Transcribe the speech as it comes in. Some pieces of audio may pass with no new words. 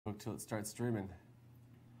Until it starts streaming.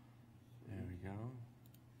 There we go.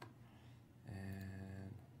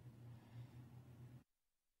 And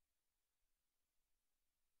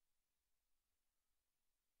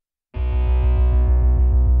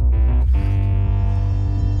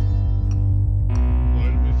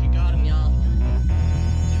If you got him, y'all.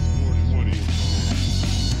 It's more than one of you.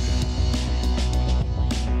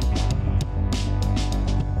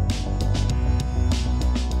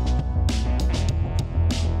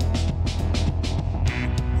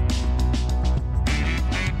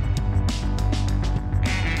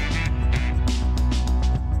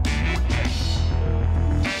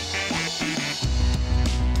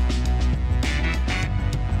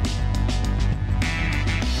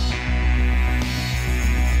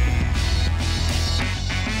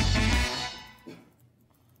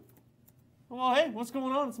 well, hey, what's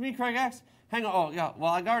going on? It's me, Craig X. Hang on. Oh, yeah.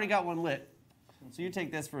 Well, I already got one lit. So you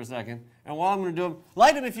take this for a second. And while I'm going to do them,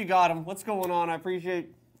 light them if you got them. What's going on? I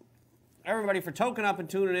appreciate everybody for toking up and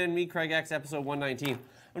tuning in. Me, Craig X, episode 119.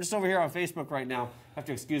 I'm just over here on Facebook right now. Have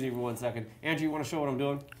to excuse me for 1 second. Andrew, you want to show what I'm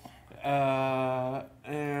doing?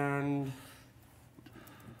 And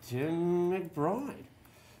Tim McBride.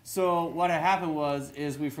 So what had happened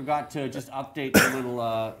is we forgot to just update the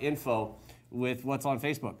little info with what's on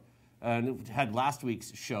Facebook. And it had last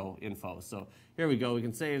week's show info. So here we go. We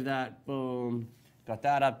can save that. Boom. Got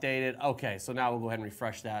that updated. Okay, so now we'll go ahead and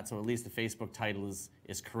refresh that. So at least the Facebook title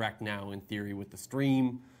is correct now in theory with the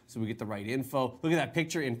stream. So we get the right info. Look at that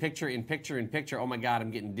picture in picture in picture in picture. Oh my God, I'm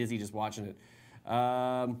getting dizzy just watching it.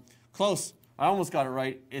 Close. I almost got it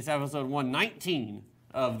right. It's episode 119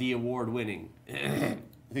 of the award-winning,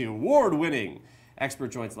 Expert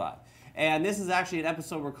Joints Live. And this is actually an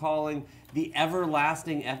episode we're calling the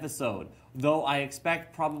Everlasting Episode, though I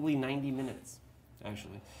expect probably 90 minutes,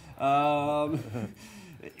 actually.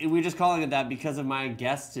 We're just calling it that because of my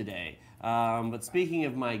guest today. But speaking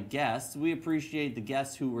of my guests, we appreciate the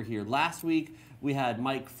guests who were here last week. We had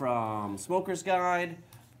Mike from Smoker's Guide.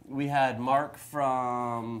 We had Mark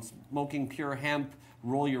from Smoking Pure Hemp,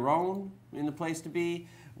 Roll Your Own in the place to be.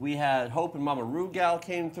 We had Hope and Mama Rugal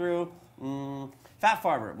came through. Fat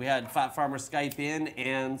Farmer. We had Fat Farmer Skype in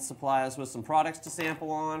and supply us with some products to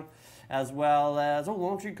sample on, as well as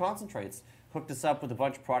Lone Tree Concentrates. Hooked us up with a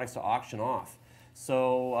bunch of products to auction off.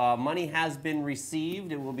 So money has been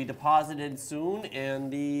received. It will be deposited soon,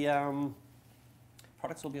 and the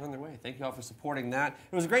products will be on their way. Thank you all for supporting that.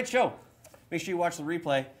 It was a great show. Make sure you watch the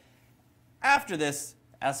replay. After this,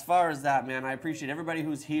 as far as that, man, I appreciate everybody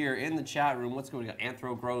who's here in the chat room. What's going on? We got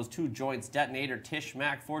Anthro Grows, 2 Joints, Detonator, Tish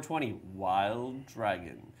Mac, 420, Wild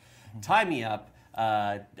Dragon. Tie Me Up,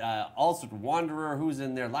 also Wanderer, who's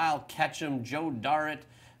in there, Lyle Ketchum, Joe Darrett,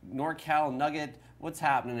 NorCal Nugget. What's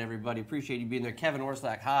happening, everybody? Appreciate you being there. Kevin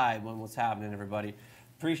Orslack, hi. What's happening, everybody?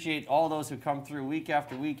 Appreciate all those who come through week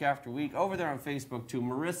after week after week. Over there on Facebook, too.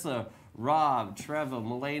 Marissa, Rob, Trevor,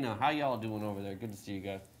 Milena. How y'all doing over there? Good to see you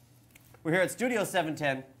guys. We're here at Studio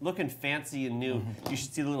 710, looking fancy and new. You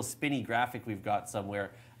should see the little spinny graphic we've got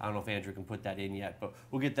somewhere. I don't know if Andrew can put that in yet, but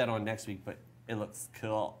we'll get that on next week, but it looks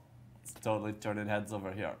cool. It's totally turning heads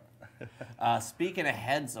over here. Speaking of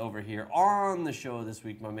heads over here, on the show this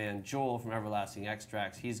week, my man Joel from Everlasting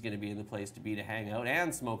Extracts, he's going to be in the place to be to hang out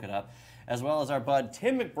and smoke it up, as well as our bud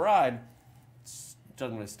Tim McBride,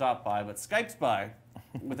 doesn't really stop by, but Skypes by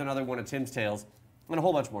with another one of Tim's tales, and a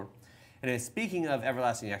whole bunch more. And speaking of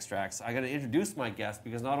Everlasting Extracts, I got to introduce my guest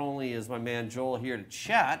because not only is my man Joel here to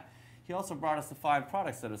chat, he also brought us the 5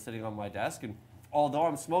 products that are sitting on my desk. And although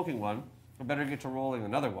I'm smoking one, I better get to rolling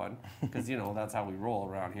another one because, you know, that's how we roll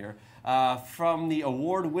around here. From the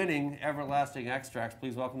award-winning Everlasting Extracts,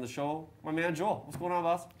 please welcome to the show, my man Joel. What's going on,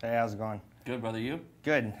 boss? Hey, how's it going? Good, brother. You?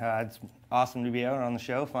 Good. It's awesome to be out on the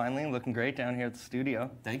show finally. Looking great down here at the studio.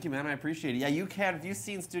 Thank you, man. I appreciate it. Yeah, you can. If you've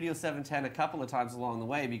seen Studio 710 a couple of times along the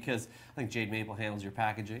way, because I think Jade Maple handles your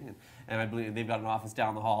packaging, and I believe they've got an office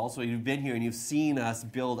down the hall. So you've been here and you've seen us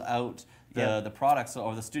build out the products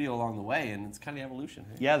or the studio along the way, and it's kind of evolution.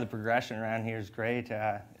 Hey? Yeah, the progression around here is great.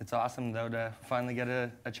 It's awesome, though, to finally get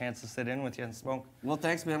a chance to sit in with you and smoke. Well,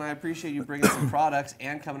 thanks, man. I appreciate you bringing some products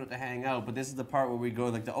and coming up to hang out, but this is the part where we go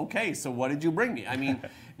like, okay, so what did you bring me? I mean,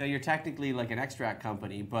 now you're technically like an extract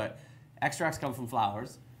company, but extracts come from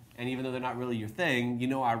flowers, and even though they're not really your thing, you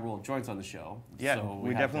know I roll joints on the show. Yeah, so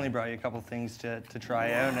we definitely brought you a couple things to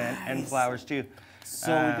try out, and flowers, too.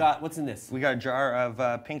 So we got, what's in this? We got a jar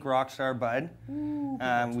of Pink Rockstar Bud.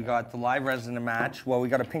 We got the live resin to match. Well, we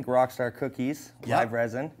got a Pink Rockstar cookies, live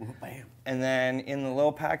resin. Bam. And then in the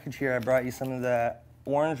little package here, I brought you some of the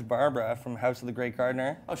Orange Barbara from House of the Great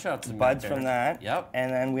Gardener. Oh, shout out to buds from that. Yep.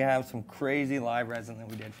 And then we have some crazy live resin that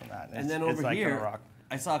we did from that. And then over like here,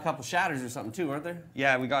 I saw a couple shatters or something too, weren't there?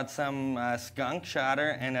 Yeah, we got some skunk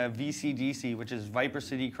shatter and a VCDC, which is Viper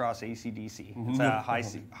City Cross ACDC. It's a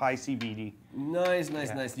high CBD. Nice,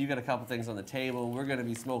 nice. You got a couple things on the table. We're going to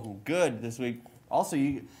be smoking good this week. Also,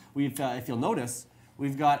 if you'll notice,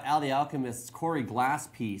 we've got Al the Alchemist's Corey glass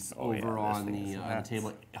piece over on the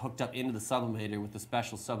table, hooked up into the sublimator with the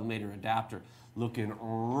special sublimator adapter, looking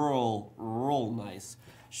real nice.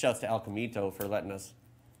 Shouts to El Camito for letting us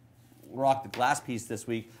rock the glass piece this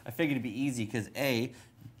week. I figured it'd be easy because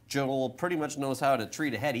Joel pretty much knows how to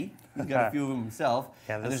treat a heady. He's got a few of them himself.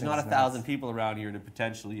 And there's not 1,000 people around here to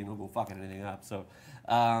potentially, go fucking anything up. So,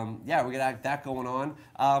 yeah, we're gonna have that going on.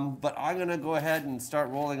 But I'm gonna go ahead and start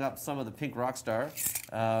rolling up some of the Pink Rockstar.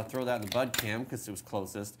 Throw that in the bud cam because it was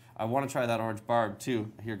closest. I want to try that Orange Barb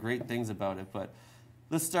too. I hear great things about it. But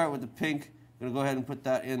let's start with the pink. I'm gonna go ahead and put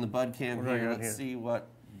that in the bud cam here. Let's see what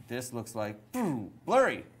this looks like.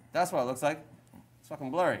 Blurry. That's what it looks like. It's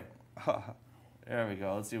fucking blurry. There we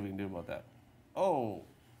go. Let's see what we can do about that. Oh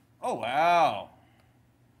wow.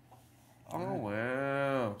 Oh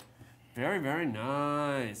wow. Very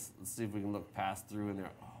nice. Let's see if we can look past through in there.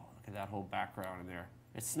 Oh, look at that whole background in there.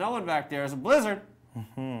 It's snowing back there. It's a blizzard.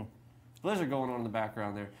 Blizzard going on in the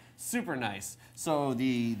background there. Super nice. So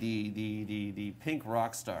the Pink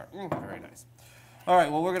Rockstar. Very nice. All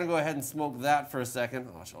right, well, we're going to go ahead and smoke that for a second.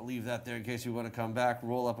 I'll leave that there in case you want to come back,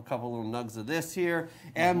 roll up a couple little nugs of this here,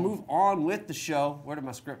 and move on with the show. Where did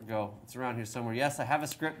my script go? It's around here somewhere. Yes, I have a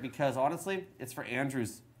script because, honestly, it's for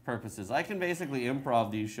Andrew's purposes. I can basically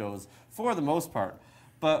improv these shows for the most part.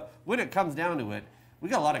 But when it comes down to it, we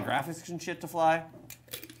got a lot of graphics and shit to fly.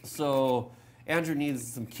 So Andrew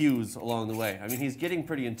needs some cues along the way. I mean, he's getting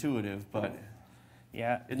pretty intuitive, but...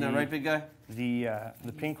 Yeah. Isn't that right, big guy?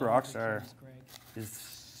 The Pink Rockstar is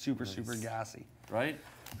super gassy. Right?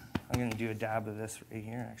 I'm gonna do a dab of this right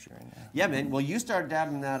here, actually, right now. Yeah, man. Well, you start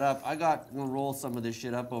dabbing that up. I'm gonna roll some of this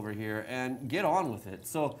shit up over here and get on with it.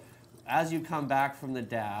 So, as you come back from the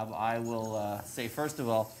dab, I will say, first of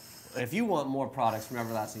all, if you want more products from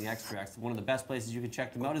Everlasting Extracts, one of the best places you can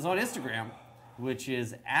check them out is on Instagram, which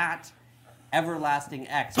is at Everlasting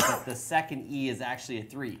X, but the second E is actually a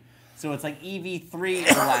 3. So it's like EV3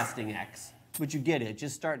 Everlasting X. But you get it.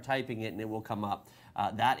 Just start typing it and it will come up.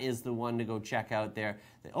 That is the one to go check out there.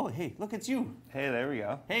 Oh, hey, look, it's you. Hey, there we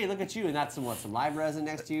go. Hey, look at you. And that's some live resin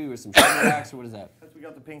next to you or some sugar wax or what is that? We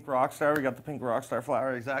got the Pink Rockstar. We got the Pink Rockstar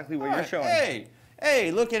flower. Exactly what you're showing.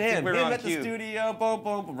 Hey, look at him. We're Him on at the cue. studio. Boom,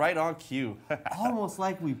 boom, right on cue. Almost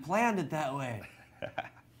like we planned it that way.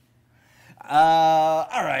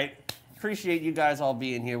 All right. Appreciate you guys all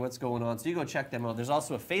being here. What's going on? So you go check them out. There's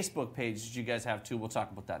also a Facebook page that you guys have too. We'll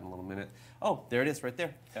talk about that in a little minute. Oh, there it is right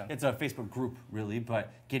there. Yeah. It's a Facebook group, really,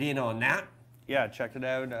 but get in on that. Yeah, check it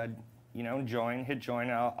out. Join, hit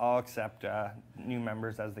join. I'll accept new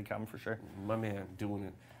members as they come for sure. My man, doing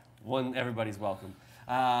it. Everybody's welcome.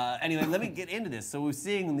 Anyway, let me get into this. So we're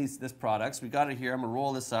seeing these products. We got it here. I'm gonna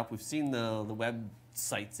roll this up. We've seen the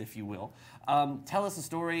websites, if you will. Tell us a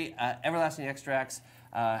story. Everlasting Extracts.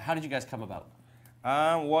 How did you guys come about?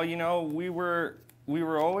 Well, we were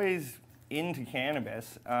always into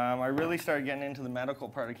cannabis. I really started getting into the medical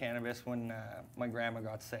part of cannabis when my grandma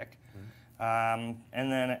got sick. And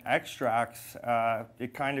then extracts,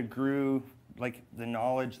 it kind of grew, like the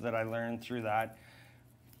knowledge that I learned through that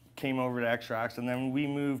came over to extracts. And then we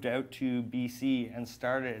moved out to BC and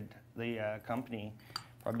started the company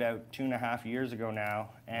probably about 2.5 years ago now.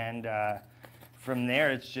 And from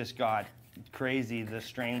there, it's just got crazy, the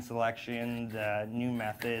strain selection, the new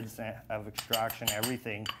methods of extraction,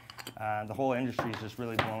 everything. The whole industry has just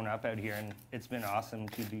really blown up out here, and it's been awesome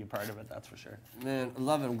to be a part of it, that's for sure. Man, I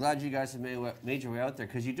love it. I'm glad you guys have made your way out there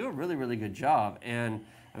because you do a really good job. And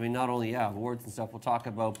I mean, not only awards and stuff we'll talk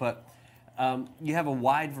about, but you have a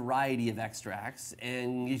wide variety of extracts,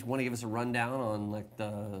 and you want to give us a rundown on like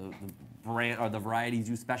the brand or the varieties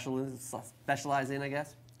you specialize in, I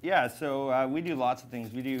guess. Yeah, so we do lots of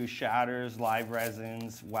things. We do shatters, live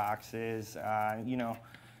resins, waxes.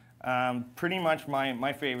 Pretty much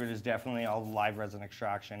my favorite is definitely all live resin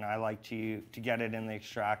extraction. I like to get it in the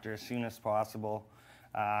extractor as soon as possible.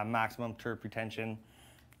 Maximum terp retention.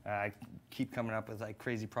 I keep coming up with like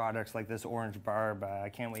crazy products like this Orange Barb. I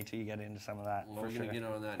can't wait till you get into some of that. Well, we're gonna get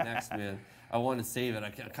on that next, man. I want to save it.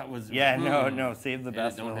 No, save the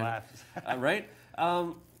best for last. Right?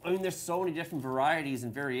 I mean, there's so many different varieties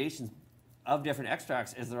and variations of different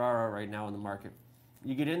extracts as there are right now in the market.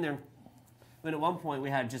 You get in there, I mean, at one point we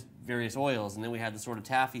had just various oils, and then we had the sort of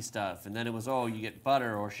taffy stuff, and then it was, you get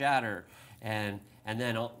butter or shatter, and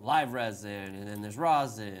then live resin, and then there's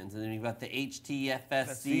rosins, and then you've got the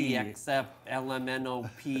HTFSC, XF,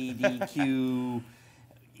 LMNOPDQ,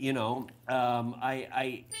 you know,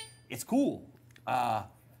 it's cool.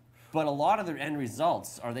 But a lot of their end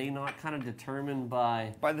results, are they not kind of determined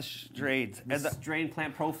by the strains, the strain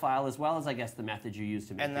plant profile, as well as, I guess, the method you use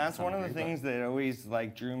to make it? And that's one of the things that always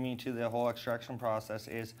like drew me to the whole extraction process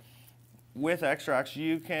is, with extracts,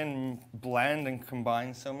 you can blend and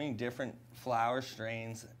combine so many different flower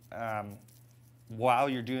strains while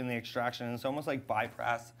you're doing the extraction. And it's almost like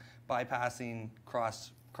bypassing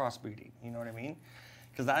crossbreeding. You know what I mean?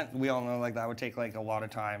 Because that, we all know, like that would take like a lot of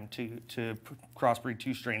time to crossbreed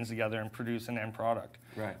two strains together and produce an end product.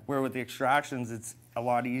 Right. Where with the extractions, it's a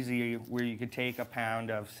lot easier. Where you could take a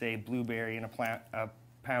pound of, say, blueberry and a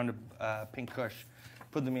pound of pink kush,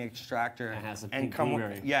 put them in the extractor, and have some and pink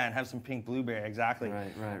blueberry. and have some pink blueberry. Exactly.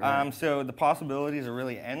 Right. So the possibilities are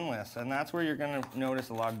really endless, and that's where you're going to notice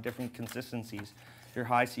a lot of different consistencies. Your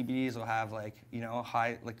high CBDs will have like, you know,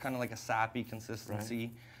 high, like kind of like a sappy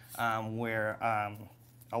consistency, where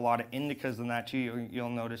a lot of indicas in that too, you'll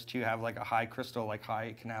notice too, have like a high crystal, like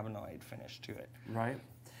high cannabinoid finish to it. Right.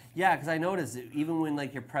 Yeah, because I notice even when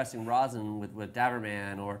like you're pressing rosin with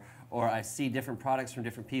Daverman, or I see different products from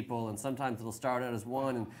different people, and sometimes it'll start out as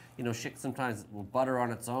one, and you know, shit sometimes will butter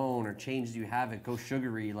on its own, or changes you have it go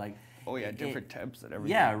sugary, like. Oh yeah, different temps and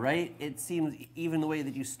everything. Yeah, right. It seems even the way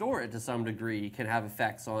that you store it to some degree can have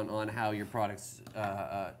effects on how your products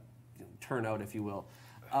turn out, if you will.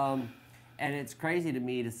 And it's crazy to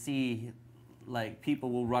me to see, like,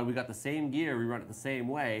 people will run, we got the same gear, we run it the same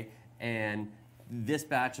way, and this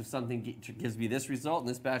batch of something gives me this result, and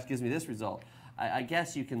this batch gives me this result. I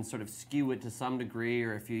guess you can sort of skew it to some degree,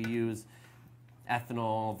 or if you use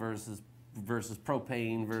ethanol versus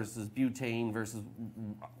propane versus butane versus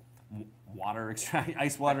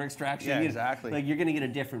ice water extraction. Yeah, exactly. Like, you're going to get a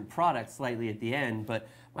different product slightly at the end. But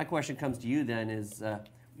my question comes to you then is,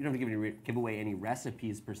 you don't have to give away any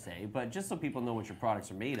recipes per se, but just so people know what your products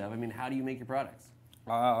are made of. I mean, how do you make your products?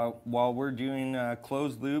 While we're doing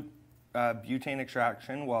closed loop butane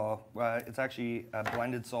extraction, it's actually a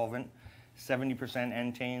blended solvent, 70%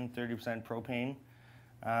 N-tane, 30% propane.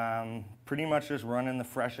 Pretty much just running the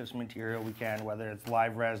freshest material we can, whether it's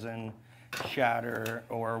live resin, shatter,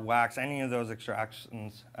 or wax, any of those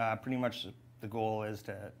extractions. Pretty much the goal is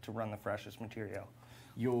to run the freshest material.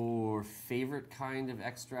 Your favorite kind of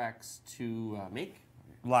extracts to make?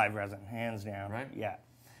 Live resin, hands down. Right? Yeah.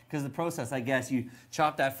 Because the process, I guess, you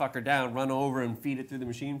chop that fucker down, run over, and feed it through the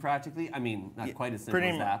machine practically. I mean, not quite as simple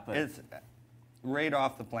as that, but it's right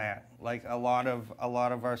off the plant. Like a lot of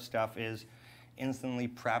our stuff is instantly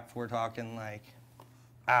prepped. We're talking like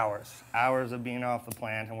hours of being off the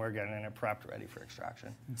plant, and we're getting it prepped, ready for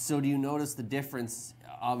extraction. So do you notice the difference,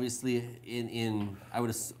 obviously, I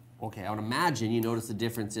would imagine you notice the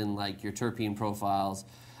difference in like your terpene profiles.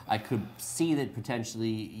 I could see that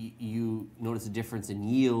potentially you notice a difference in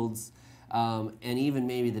yields, and even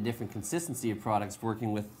maybe the different consistency of products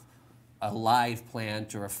working with a live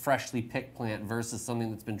plant or a freshly picked plant versus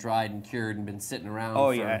something that's been dried and cured and been sitting around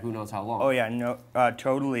for who knows how long. Oh yeah, no,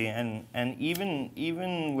 totally. And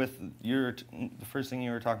even with the first thing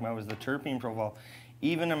you were talking about was the terpene profile.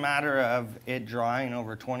 Even a matter of it drying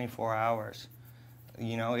over 24 hours.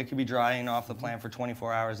 You know, it could be drying off the plant for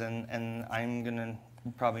 24 hours, and I'm gonna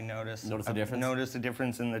probably notice a difference. Notice a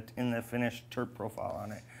difference in the finished terp profile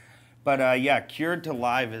on it. But yeah, cured to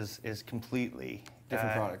live is completely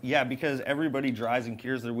different product. Yeah, because everybody dries and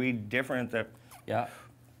cures their weed different. Yeah.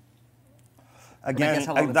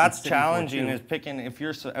 Again, that's challenging. Is picking, if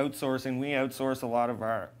you're outsourcing, we outsource a lot of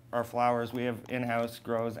our flowers. We have in-house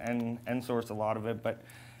grows and source a lot of it, but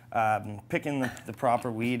picking the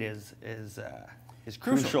proper weed is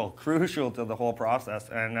crucial to the whole process.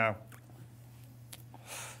 And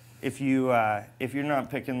if you're not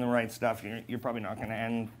picking the right stuff, you're probably not going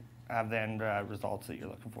to have the end results that you're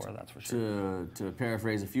looking for. That's for sure. To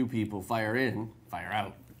paraphrase a few people, fire in, fire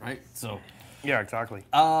out, right? So. Yeah, exactly.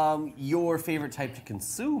 Your favorite type to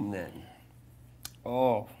consume then?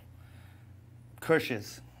 Oh,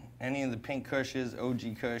 Kushes. Any of the pink Kushes,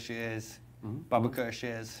 OG Kushes, Bubba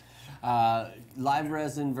Kushes. Live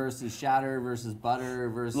resin versus shatter versus butter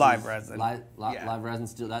versus live resin. Live resin,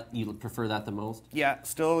 still that you prefer that the most? Yeah,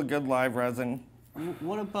 still a good live resin.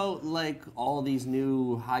 What about like all these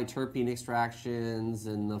new high terpene extractions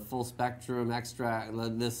and the full spectrum extract?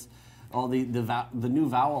 All the new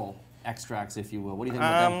vowel extracts, if you will. What do you think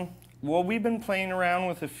about them? Well, we've been playing around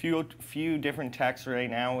with a few different techs right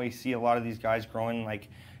now. We see a lot of these guys growing like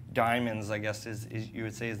diamonds, I guess is you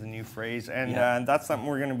would say is the new phrase, and that's something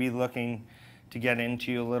we're going to be looking to get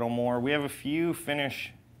into a little more. We have a few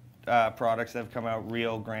finish products that have come out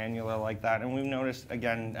real granular like that, and we've noticed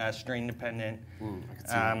again strain dependent,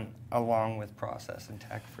 along with process and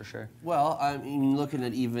tech for sure. Well, I mean, looking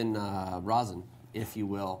at even rosin, if you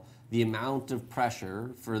will, the amount of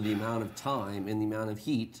pressure for the amount of time and the amount of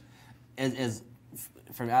heat, as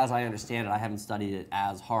I understand it, I haven't studied it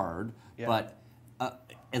as hard, but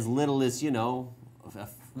as little as, you know,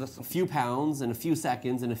 a few pounds and a few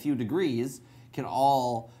seconds and a few degrees can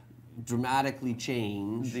all dramatically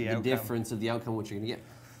change the difference of the outcome which you're going to get.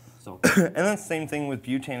 So. And that's the same thing with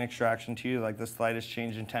butane extraction too, like the slightest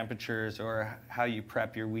change in temperatures or how you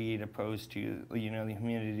prep your weed opposed to, you know, the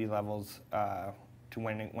humidity levels to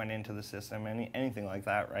when it went into the system, anything like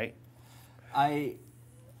that, right?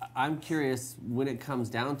 I'm curious, when it comes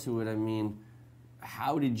down to it, I mean,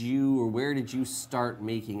 how did you, or where did you start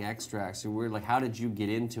making extracts, or how did you get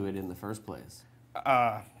into it in the first place?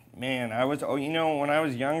 Man, you know, when I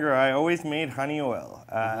was younger, I always made honey oil.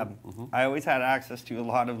 I always had access to a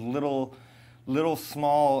lot of little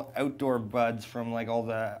small outdoor buds from like all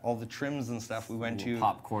the trims and stuff we went to.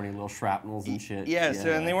 Popcorny little shrapnels and shit. Yeah,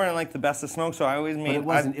 so, and they weren't like the best to smoke, so I always made.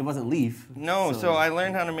 But it wasn't leaf. No, so I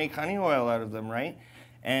learned how to make honey oil out of them, right?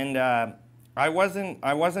 And I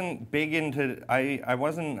wasn't big into. I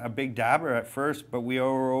wasn't a big dabber at first, but we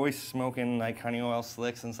were always smoking like honey oil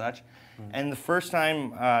slicks and such. And the first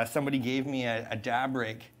time somebody gave me a dab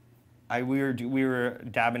rig, we were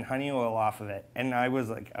dabbing honey oil off of it, and I was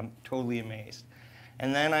like, I'm totally amazed.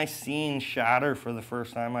 And then I seen shatter for the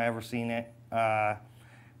first time I ever seen it. I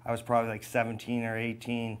was probably like 17 or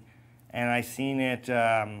 18, and I seen it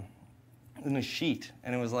in a sheet,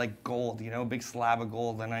 and it was like gold, you know, a big slab of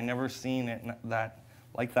gold, and I never seen it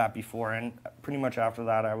like that before. And pretty much after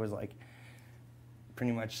that, I was like,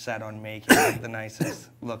 pretty much set on making like the nicest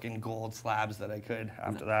looking gold slabs that I could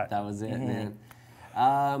after that. That was it, man.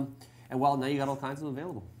 And well, now you got all kinds of them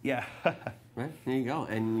available. Yeah. Right, there you go,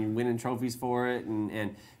 and you're winning trophies for it,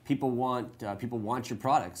 and people want your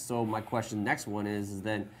products. So my question, next one is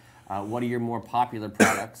then, what are your more popular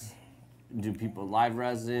products? Do people live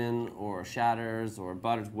resin or shatters or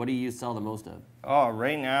butters? What do you sell the most of? Oh,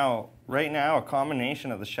 right now, a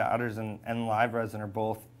combination of the shatters and live resin are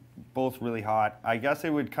both really hot. I guess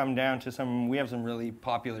it would come down to we have some really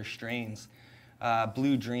popular strains.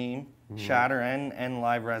 Blue Dream, shatter and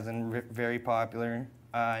live resin, very popular.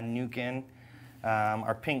 Nukin,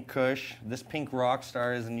 our Pink Kush. This Pink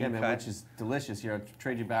Rockstar is a new cut. Which is delicious. Here, I'll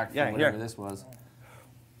trade you back for whatever this was.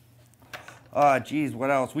 Geez,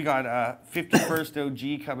 what else? We got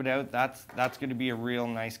 51st OG coming out. That's going to be a real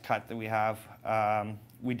nice cut that we have.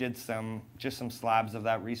 We did just some slabs of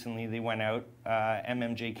that recently. They went out.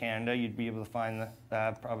 MMJ Canada, you'd be able to find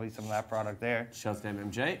probably some of that product there. Shouts to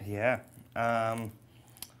MMJ. Yeah.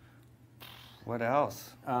 What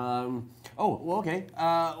else? Okay.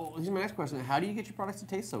 Here's my next question. How do you get your products to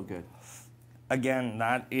taste so good? Again,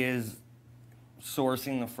 that is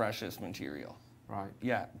sourcing the freshest material. Right.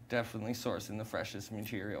 Yeah, definitely sourcing the freshest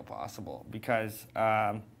material possible, because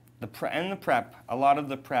the prep, a lot of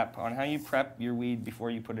the prep on how you prep your weed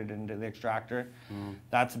before you put it into the extractor,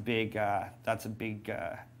 that's a big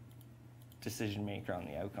decision maker on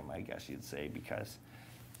the outcome, I guess you'd say, because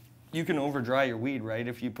you can over dry your weed, right?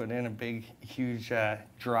 If you put in a big, huge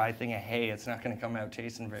dry thing of hay, it's not going to come out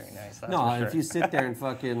tasting very nice. That's for sure. If you sit there and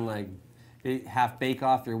fucking like half bake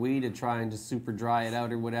off your weed and try and just super dry it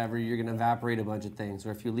out or whatever, you're going to evaporate a bunch of things.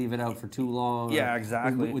 Or if you leave it out for too long, yeah,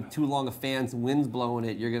 exactly, with too long of fans and winds blowing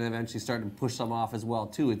it, you're going to eventually start to push some off as well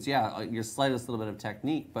too. It's your slightest little bit of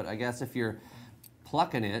technique, but I guess if you're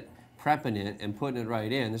plucking it, prepping it, and putting it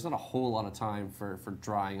right in, there's not a whole lot of time for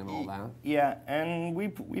drying and all that. Yeah, and we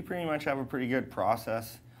pretty much have a pretty good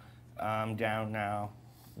process down now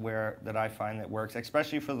that I find that works,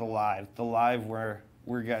 especially for the live. The live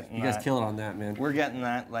we're getting. You guys kill it on that, man. We're getting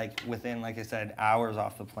that like within, like I said, hours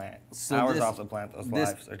off the plant. So off the plant, those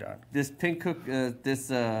lives are done. This pink this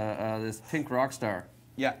Pink Rockstar.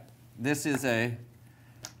 Yeah. This is a.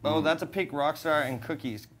 Oh, that's a Pink Rockstar and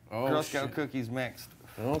cookies. Oh, Girl Scout cookies mixed.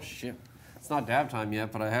 Oh shit. It's not dab time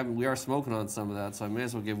yet, but we are smoking on some of that, so I may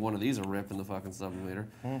as well give one of these a rip in the fucking sublimator.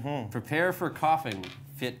 Prepare for coughing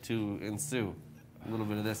fit to ensue. A little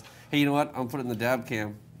bit of this. Hey, you know what? I'm putting it in the dab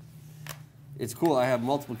cam. It's cool. I have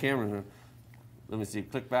multiple cameras here. Let me see.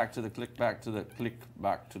 Click back to the click back to the click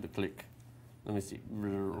back to the click. Let me see.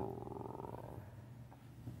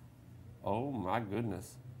 Oh my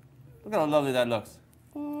goodness. Look how lovely that looks.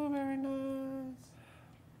 Oh, very nice.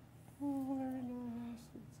 Oh, very nice.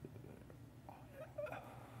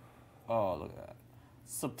 Oh, look at that.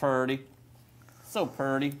 So pretty. So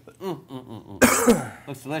pretty.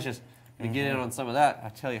 Looks delicious. To get in on some of that, I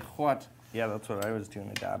tell you what. Yeah, that's what I was doing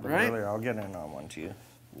a dab Right? earlier. I'll get in on one too.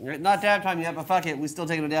 Not dab time yet, but fuck it. We're still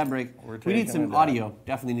taking a dab break. We need taking a some dab. audio.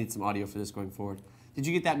 Definitely need some audio for this going forward. Did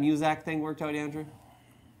you get that Muzak thing worked out, Andrew?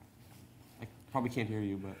 I probably can't hear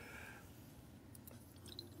you, but...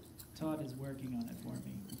 Todd is working on it for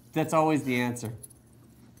me. That's always the answer.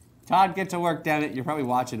 Todd, get to work, damn it. You're probably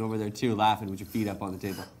watching over there too, laughing with your feet up on the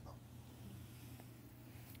table.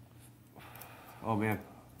 Oh, man.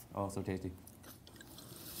 Oh, so tasty.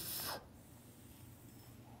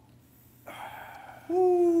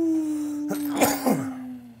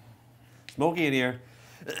 Smoky in here.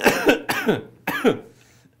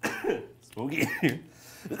 Smoky in here.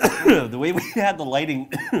 The way we had the lighting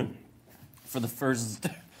for the first,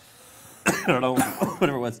 I don't know,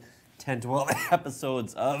 whatever it was, 10, 12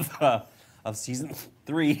 episodes of season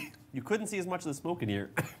 3, you couldn't see as much of the smoke in here.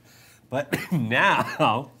 But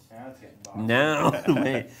now the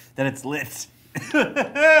way that it's lit.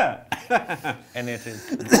 And it is.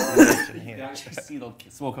 In You here. actually see the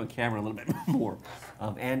smoke on camera a little bit more.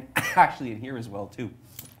 And actually in here as well, too.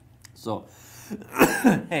 So,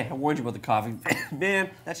 hey, I warned you about the coffee. Man,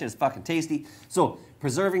 that shit is fucking tasty. So,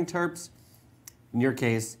 preserving terps, in your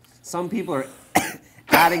case, some people are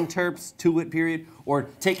adding terps to it, period, or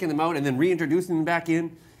taking them out and then reintroducing them back in.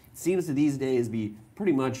 It seems to these days be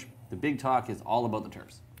pretty much the big talk is all about the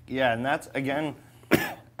terps. Yeah, and that's again,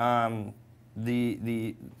 a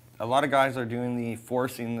lot of guys are doing the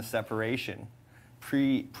forcing the separation,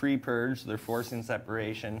 pre-purge. They're forcing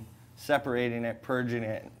separation, separating it, purging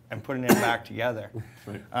it, and putting it back together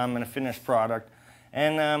Right. in a finished product.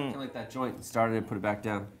 And Kind of like that joint. Started it, put it back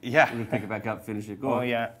down. Yeah. We're gonna pick it back up, finish it. Go oh on.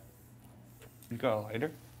 yeah, you got a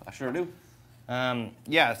lighter? I sure do.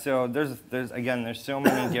 Yeah, so there's so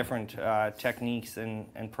many different techniques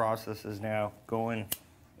and processes now going.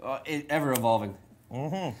 Ever evolving.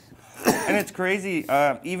 And it's crazy.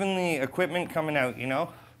 Even the equipment coming out, you know,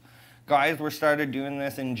 guys were started doing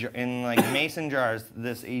this in like mason jars.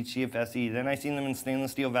 This HCFSE. Then I seen them in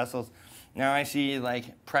stainless steel vessels. Now I see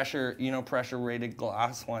like pressure rated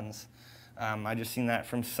glass ones. I just seen that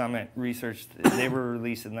from Summit Research. They were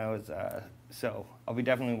releasing those. So I'll be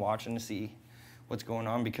definitely watching to see what's going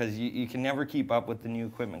on because you can never keep up with the new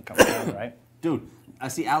equipment coming out, right? Dude, I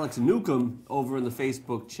see Alex Newcomb over in the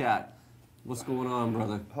Facebook chat. What's going on,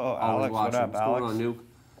 brother? Oh, Always Alex, what watching. up, What's going on,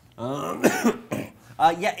 Alex?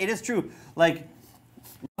 Nuke? Yeah, it is true. Like,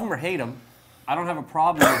 love them or hate them, I don't have a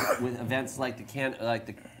problem with events like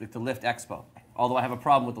the Lift Expo. Although I have a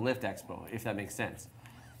problem with the Lift Expo, if that makes sense.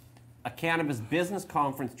 A cannabis business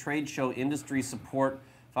conference, trade show, industry support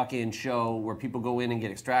fucking show where people go in and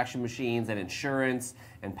get extraction machines and insurance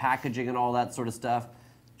and packaging and all that sort of stuff.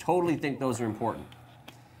 Totally think those are important.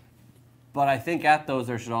 But I think at those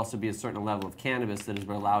there should also be a certain level of cannabis that is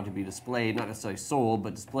allowed to be displayed, not necessarily sold,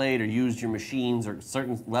 but displayed or used your machines or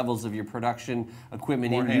certain levels of your production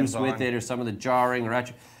equipment More in use with hands-on. it or some of the jarring or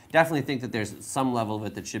definitely think that there's some level of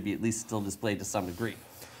it that should be at least still displayed to some degree.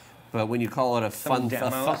 But when you call it a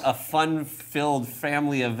fun-filled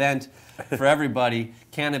family event for everybody,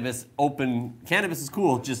 cannabis is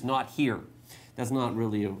cool, just not here. That's not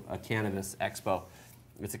really a cannabis expo.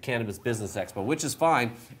 It's a cannabis business expo, which is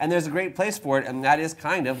fine. And there's a great place for it, and that is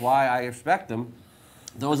kind of why I respect them.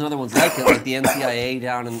 Those and other ones like it, like the NCIA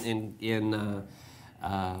down in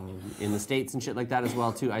the States and shit like that as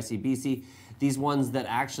well too, ICBC. These ones that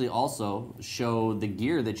actually also show the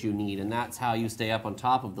gear that you need, and that's how you stay up on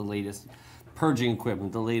top of the latest purging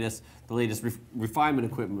equipment, the latest refinement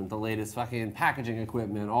equipment, the latest fucking packaging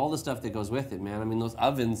equipment, all the stuff that goes with it, man. I mean, those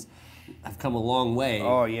ovens have come a long way.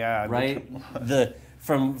 Oh yeah, right.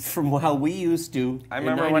 From how we used to. I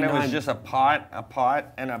remember when it was just a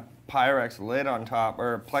pot, and a Pyrex lid on top,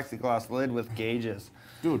 or a plexiglass lid with gauges.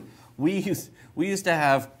 Dude, we used to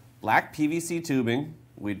have black PVC tubing.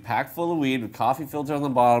 We'd pack full of weed with coffee filter on the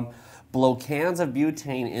bottom, blow cans of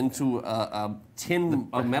butane into a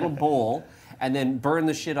metal bowl, and then burn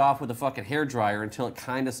the shit off with a fucking hairdryer until it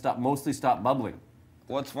kind of mostly stopped bubbling.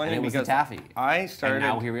 What's funny And it was because a taffy. I started. And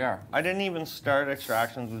now here we are. I didn't even start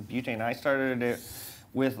extractions with butane. I started it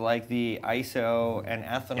with like the ISO and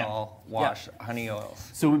ethanol wash honey oils.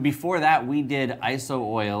 So before that, we did ISO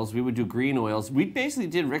oils. We would do green oils. We basically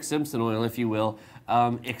did Rick Simpson oil, if you will,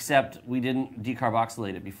 except we didn't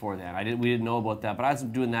decarboxylate it before that. We didn't know about that, but I was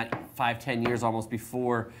doing that 5-10 years almost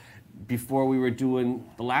before we were doing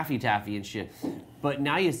the Laffy Taffy and shit. But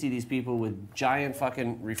now you see these people with giant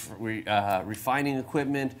fucking refining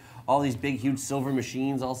equipment, all these big, huge silver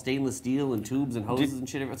machines, all stainless steel and tubes and hoses and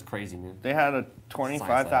shit. It's crazy, man. They had a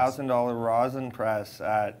 $25,000 rosin press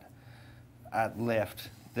at Lyft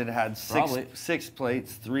that had six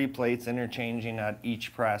plates, 3 plates interchanging at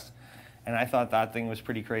each press. And I thought that thing was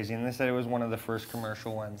pretty crazy. And they said it was one of the first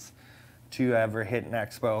commercial ones to ever hit an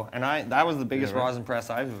expo. And that was the biggest rosin press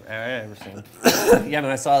I've ever seen. Yeah, man,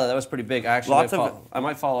 I saw that. That was pretty big. Actually, I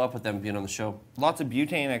might follow up with them being on the show. Lots of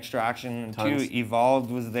butane extraction Tons. too.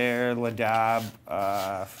 Evolved was there, Ladab.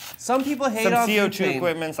 Some people hate Some on CO2 butane.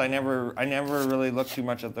 equipments. I never really looked too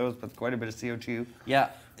much at those, but quite a bit of CO2.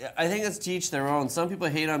 Yeah, I think it's to each their own. Some people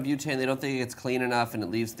hate on butane. They don't think it's clean enough and it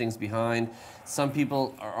leaves things behind. Some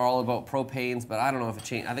people are all about propanes, but I don't know if it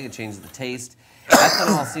changes. I think it changes the taste.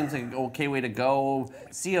 Ethanol seems like an okay way to go.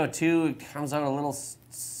 CO2 comes out a little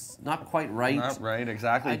not quite right. Not right,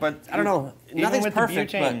 exactly. But I don't know. Even Nothing's with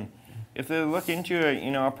perfect, the butane, if they look into it,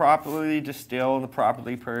 you know, a properly distilled, a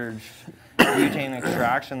properly purged butane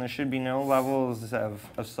extraction, there should be no levels of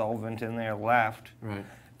solvent in there left right.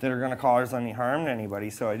 that are going to cause any harm to anybody.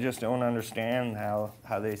 So I just don't understand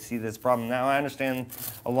how they see this problem. Now I understand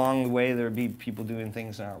along the way there'd be people doing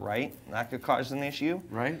things not right. That could cause an issue.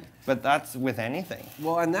 Right. But that's with anything.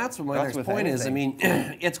 Well, and that's what my next point is. I mean,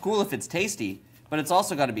 it's cool if it's tasty, but it's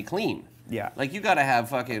also got to be clean. Yeah. Like you got to have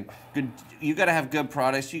fucking good. You got to have good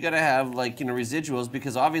products. You got to have like residuals,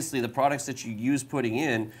 because obviously the products that you use putting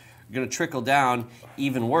in are gonna trickle down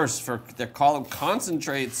even worse. For they call them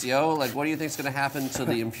concentrates, yo. Like, what do you think's gonna happen to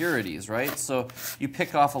the impurities, right? So you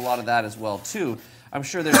pick off a lot of that as well too. I'm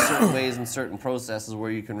sure there's certain ways and certain processes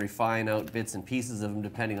where you can refine out bits and pieces of them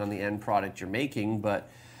depending on the end product you're making, but.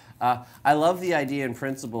 I love the idea and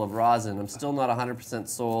principle of rosin. I'm still not 100%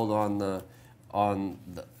 sold on the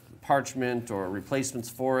parchment or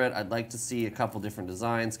replacements for it. I'd like to see a couple different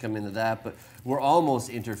designs come into that, but we're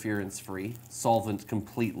almost interference-free, solvent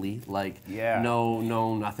completely, like no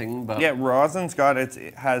nothing. But yeah, rosin's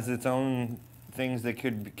it has its own things that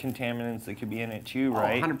could contaminants that could be in it too,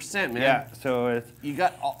 right? 100%, man. Yeah, so it's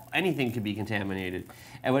anything could be contaminated,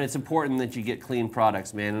 but it's important that you get clean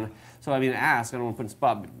products, man. And so I mean, I don't want to put in a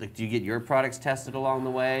spot, but like, do you get your products tested along the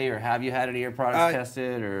way, or have you had any of your products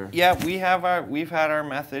tested, or? Yeah, we've had our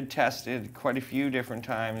method tested quite a few different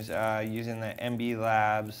times using the MB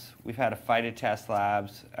labs. We've had a Phyta test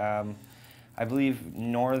labs. I believe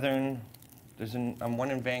Northern. There's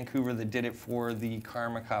one in Vancouver that did it for the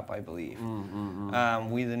Karma Cup, I believe.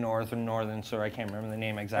 We the Northern, so I can't remember the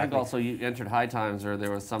name exactly. I think also you entered High Times, or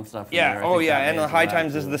there was some stuff. Yeah. There. Oh yeah, and the High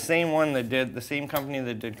Times is the same one that did the same company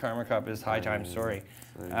that did Karma Cup is High Times. Sorry.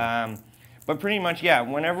 But pretty much, yeah.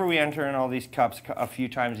 Whenever we enter in all these cups a few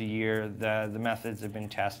times a year, the methods have been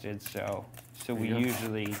tested. So we're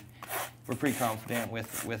pretty confident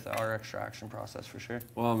with our extraction process for sure.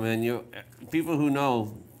 Well, man, people who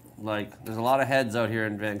know. Like, there's a lot of heads out here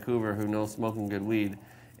in Vancouver who know smoking good weed,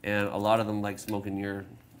 and a lot of them like smoking your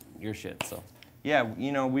shit. So yeah,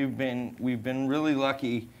 you know, we've been really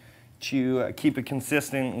lucky to keep a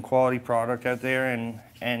consistent and quality product out there,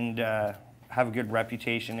 and have a good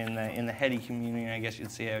reputation in the heady community, I guess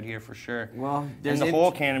you'd say, out here for sure. Well, and the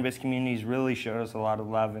whole cannabis community's really showed us a lot of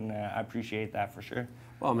love, and I appreciate that for sure.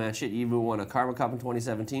 Well, man, shit, you even won a Karma Cup in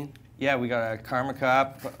 2017. Yeah, we got a Karma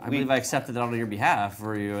Cup. I believe I accepted that on your behalf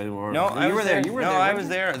for you. No, you were there. You were there. I was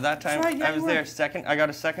there at that time. Right, yeah, I was there second. I got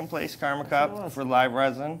a second place Karma Cup for live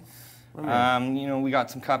resin. You know, we got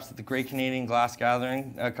some cups at the Great Canadian Glass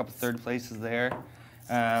Gathering. A couple third places there.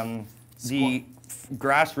 The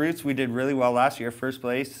grassroots we did really well last year. First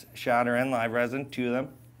place, shatter and live resin, 2 of them.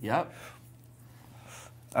 Yep.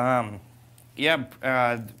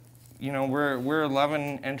 You know, we're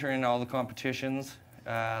loving entering all the competitions.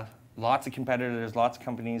 Lots of competitors, lots of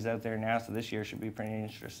companies out there now, so this year should be pretty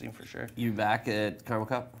interesting for sure. You back at Karma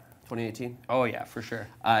Cup 2018? Oh yeah, for sure.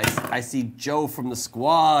 I see Joe from the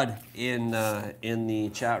squad in the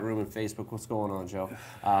chat room and Facebook. What's going on, Joe?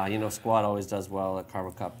 You know, squad always does well at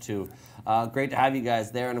Karma Cup too. Great to have you guys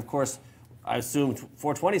there, and of course, I assume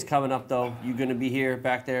 420's coming up though. You going to be here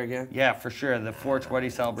back there again? Yeah, for sure. The 420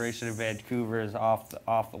 celebration in Vancouver is off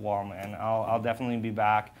the wall, man. I'll definitely be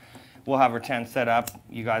back. We'll have our tent set up.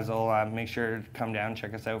 You guys will make sure to come down and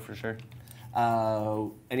check us out for sure.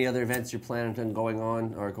 Any other events you're planning on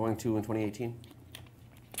going to in 2018?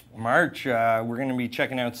 March, we're going to be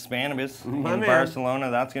checking out Cannabis in Barcelona.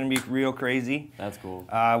 That's going to be real crazy. That's cool.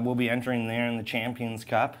 We'll be entering there in the Champions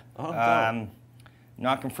Cup. Oh,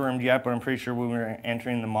 not confirmed yet, but I'm pretty sure we were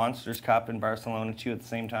entering the Monsters Cup in Barcelona too at the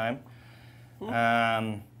same time.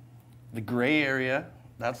 The gray area.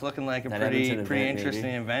 That's looking like a pretty interesting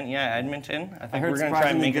event. Yeah, Edmonton. I think we're going to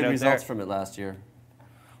try and make good it results from it last year.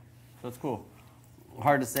 That's cool.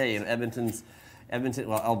 Hard to say. Edmonton.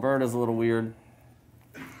 Well, Alberta's a little weird.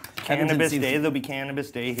 Cannabis Day. There'll be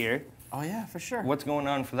Cannabis Day here. Oh yeah, for sure. What's going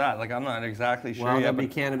on for that? Like, I'm not exactly sure Well, yet. there'll be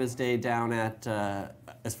But Cannabis Day down at,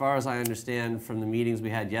 as far as I understand from the meetings we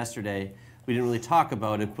had yesterday, we didn't really talk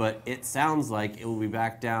about it, but it sounds like it will be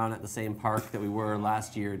back down at the same park that we were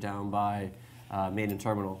last year down by Main and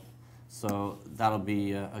Terminal. So that'll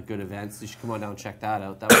be a good event. So you should come on down and check that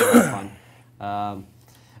out. That was a lot of fun.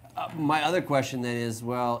 My other question then is,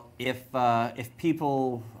 well, if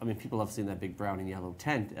people, I mean, people have seen that big brown and yellow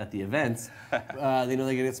tent at the events, they know they're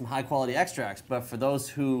gonna get some high quality extracts. But for those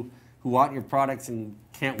who want your products and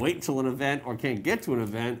can't wait till an event or can't get to an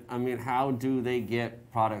event, I mean, how do they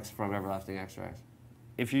get products from Everlasting Extracts?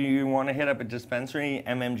 if you want to hit up a dispensary,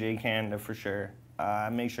 MMJ Canada for sure.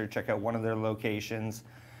 Make sure to check out one of their locations.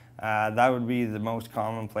 That would be the most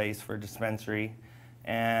common place for a dispensary.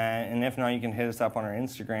 And if not, you can hit us up on our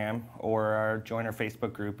Instagram or join our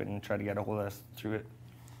Facebook group and try to get a hold of us through it.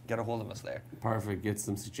 Get a hold of us there. Perfect. Get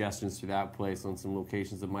some suggestions to that place on some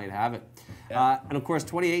locations that might have it. Yeah. And of course,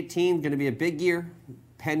 2018 going to be a big year,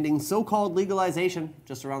 pending so-called legalization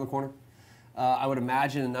just around the corner. I would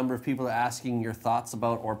imagine a number of people are asking your thoughts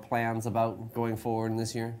about or plans about going forward in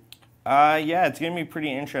this year. Yeah, it's going to be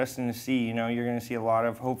pretty interesting to see. You know, you're going to see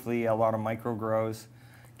hopefully a lot of micro grows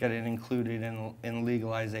get it included in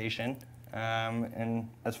legalization. And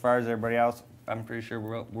as far as everybody else, I'm pretty sure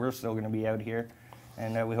we're still going to be out here.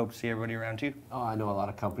 And we hope to see everybody around too. Oh, I know a lot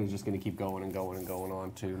of companies just going to keep going and going and going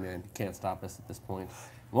on too, man. Can't stop us at this point.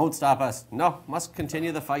 Won't stop us. No, must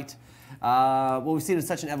continue the fight. Well, we've seen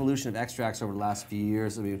such an evolution of extracts over the last few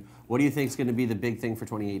years. I mean, what do you think is going to be the big thing for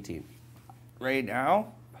 2018? Right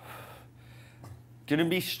now, going to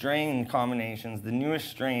be strain combinations, the newest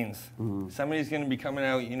strains. Somebody's going to be coming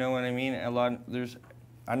out, you know what I mean?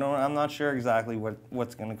 I'm not sure exactly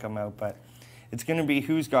what's going to come out, but it's going to be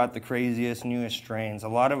who's got the craziest, newest strains. A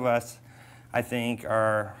lot of us, I think,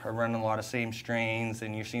 are running a lot of same strains,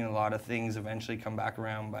 and you're seeing a lot of things eventually come back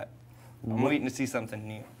around, but I'm waiting to see something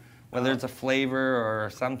new. Whether it's a flavor or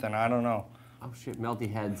something, I don't know. Oh shit, Melty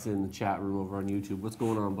Head's in the chat room over on YouTube. What's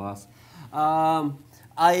going on, boss? I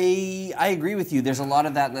agree with you. There's a lot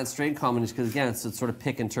of that in that strain combination because again, it's sort of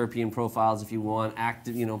pick and terpene profiles if you want,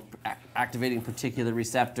 activating particular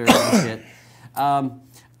receptors and shit.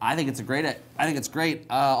 I think it's great. I think it's great.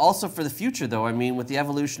 Also for the future, though. I mean, with the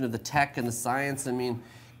evolution of the tech and the science, I mean,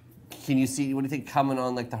 can you see what do you think coming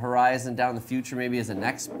on like the horizon down the future, maybe as a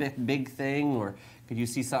next big thing, or could you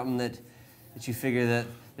see something that you figure that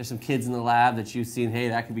there's some kids in the lab that you've seen, hey,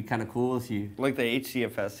 that could be kind of cool if you like the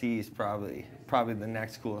HCFSC is probably the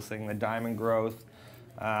next coolest thing. The diamond growth.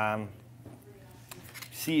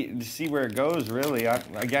 See where it goes. Really,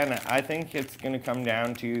 I think it's going to come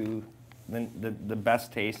down to the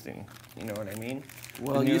best tasting. You know what I mean?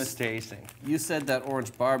 Well, the newest tasting. You said that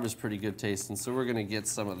orange barb is pretty good tasting, so we're going to get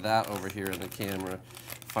some of that over here in the camera.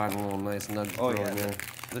 Find a little nice nugget Oh throw yeah, in there.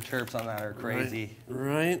 the terps on that are crazy.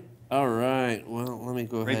 Right. All right. Well, let me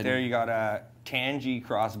go ahead. Right there, you got a Tangy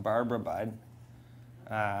cross Barbara bud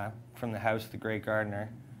from the House of the Great Gardener,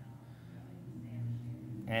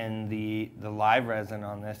 and the live resin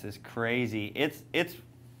on this is crazy. It's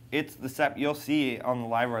the you'll see on the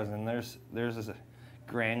live resin. There's this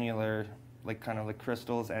granular, like kind of the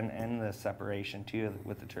crystals and the separation too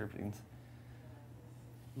with the terpenes.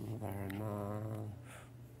 Very nice.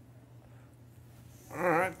 All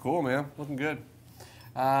right, cool, man. Looking good.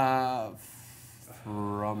 From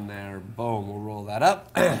there, boom, we'll roll that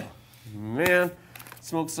up. Man,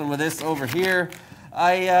 smoke some of this over here.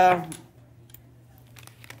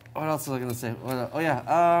 What else was I gonna say? Oh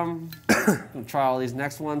yeah, gonna try all these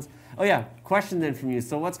next ones. Oh yeah, question then from you.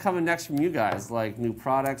 So what's coming next from you guys? Like new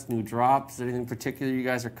products, new drops, anything particular you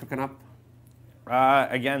guys are cooking up?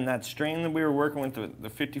 Again, that strain that we were working with, the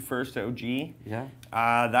 51st OG, Yeah.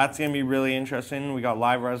 that's going to be really interesting. We got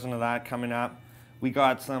live resin of that coming up. We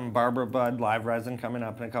got some Barbara Bud live resin coming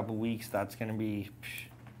up in a couple weeks. That's going to be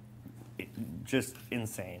just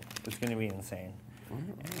insane. It's going to be insane.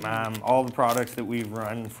 All the products that we've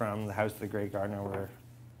run from the House of the Great Gardener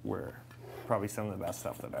were probably some of the best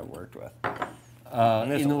stuff that I've worked with.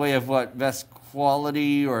 In the way of what, best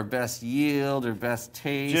quality or best yield or best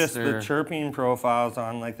taste? Just or? the terpene profiles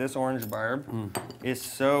on like this orange barb is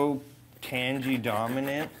so tangy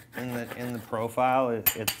dominant in the profile.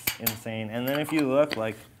 It's insane. And then if you look,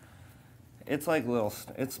 like it's like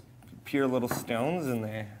it's pure little stones in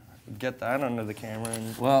there. Get that under the camera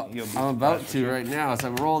and Well, you'll be I'm about surprised to sure. right now. As I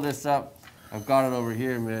roll this up, I've got it over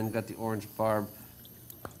here, man. Got the orange barb.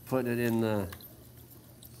 Putting it in the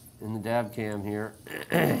dab cam here.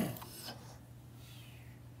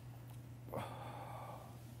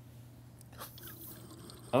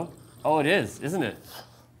 Oh, it is, isn't it?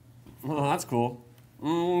 Oh, that's cool.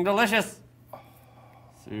 Delicious.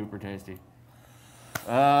 Super tasty.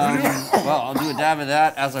 Well, I'll do a dab of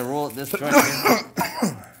that as I roll it this joint here.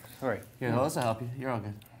 Sorry. Here, this will help you. You're all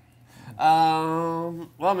good.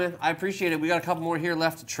 Well, man, I appreciate it. We got a couple more here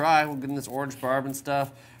left to try. We're getting this orange barb and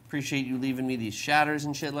stuff. Appreciate you leaving me these shatters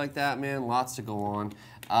and shit like that, man. Lots to go on.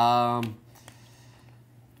 I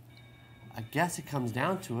guess it comes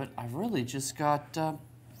down to it. I've really just got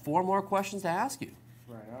 4 more questions to ask you.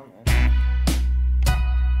 Right on, man.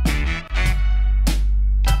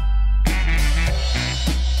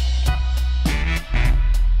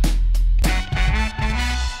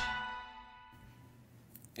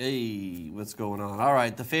 Hey, what's going on? All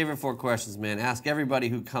right, the favorite 4 questions, man. Ask everybody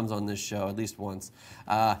who comes on this show at least once.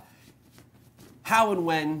 How and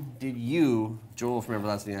when did you, Joel from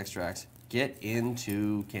Everlasting Extracts, get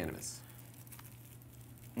into cannabis?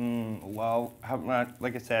 Well,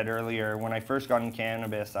 like I said earlier, when I first got into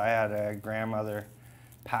cannabis, I had a grandmother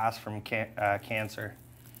pass from cancer,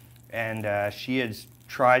 and she had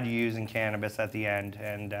tried using cannabis at the end,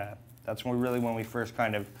 and that's when we first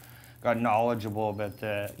kind of got knowledgeable about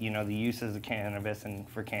the uses of cannabis and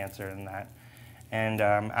for cancer and that. And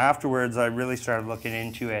afterwards, I really started looking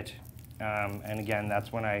into it, and again,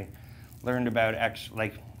 that's when I learned about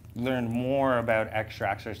learned more about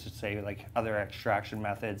extracts, I should say, like other extraction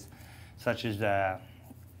methods, such as the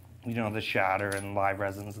shatter and live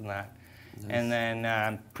resins and that. Nice. And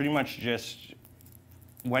then pretty much just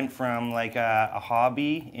went from like a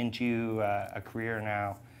hobby into a career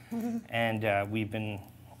now, and we've been,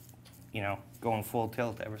 going full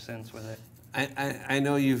tilt ever since with it. I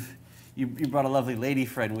know you brought a lovely lady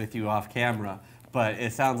friend with you off camera, but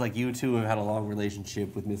it sounds like you two have had a long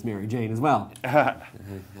relationship with Miss Mary Jane as well. I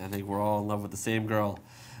think we're all in love with the same girl.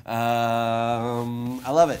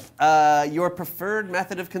 I love it. Your preferred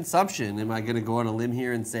method of consumption? Am I going to go on a limb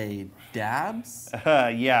here and say dabs?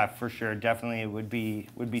 Yeah, for sure. Definitely, it would be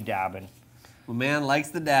dabbing. Well, man likes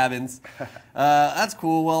the dabbins. That's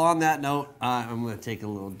cool. Well, on that note, I'm going to take a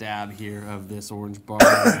little dab here of this orange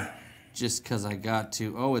bar, just because I got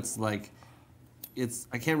to. Oh, it's like.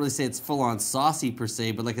 I can't really say it's full on saucy per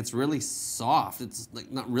se, but like it's really soft. It's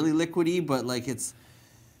like not really liquidy, but like it's,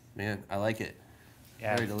 man, I like it.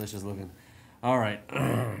 Yeah. Very delicious looking. All right.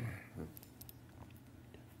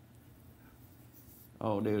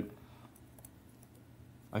 Oh, dude.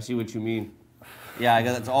 I see what you mean. Yeah, I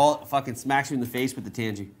got it's all fucking smacks you in the face with the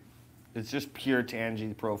tangy. It's just pure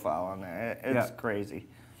tangy profile on there. It's crazy.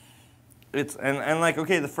 And like,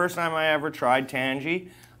 okay, the first time I ever tried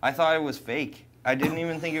tangy, I thought it was fake. I didn't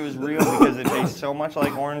even think it was real because it tastes so much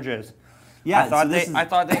like oranges. Yeah, I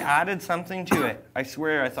thought they added something to it. I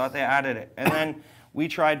swear, I thought they added it. And then we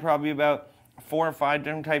tried probably about 4 or 5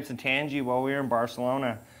 different types of tangy while we were in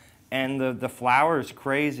Barcelona, and the flower is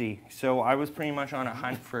crazy. So I was pretty much on a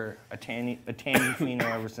hunt for a tangy pheno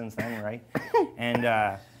ever since then, right? And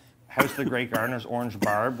House of the Great Gardener's Orange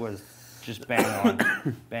Barb was just bang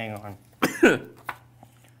on, bang on.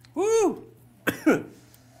 Woo!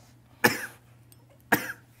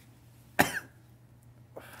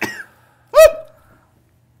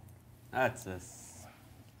 That's a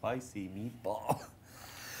spicy meatball.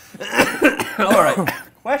 All right.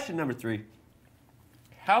 Question number 3.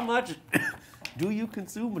 How much do you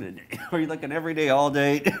consume in a day? Are you like an everyday, all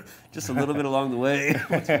day, just a little bit along the way?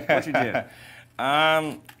 What's your jam?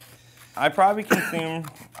 I probably consume,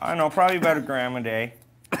 I don't know, probably about 1 gram a day.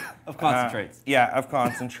 Of concentrates? Yeah, of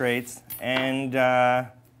concentrates. And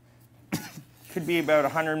could be about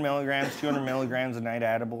 100 milligrams, 200 milligrams a night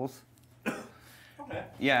edibles.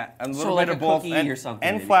 Yeah, a little bit of both, or something,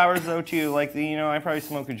 and maybe. Flowers though too. Like I probably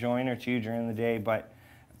smoke a joint or 2 during the day, but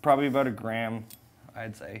probably about 1 gram,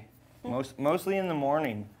 I'd say. Mostly in the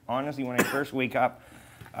morning. Honestly, when I first wake up,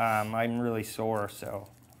 I'm really sore, so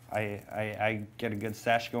I get a good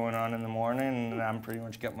sesh going on in the morning, and I'm pretty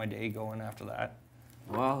much got my day going after that.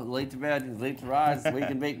 Well, late to bed, late to rise. We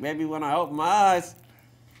can make maybe when I open my eyes.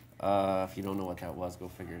 If you don't know what that was, go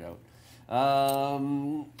figure it out.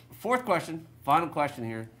 4th question, final question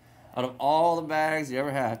here. Out of all the bags you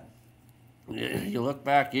ever had, you look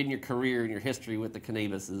back in your career and your history with the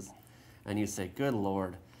cannabises, and you say, good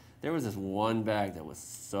Lord, there was this one bag that was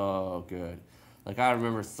so good. Like, I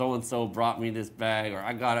remember so-and-so brought me this bag, or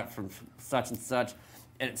I got it from such and such,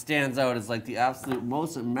 and it stands out as like the absolute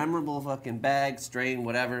most memorable fucking bag, strain,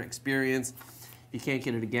 whatever, experience. You can't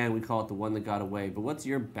get it again. We call it the one that got away. But what's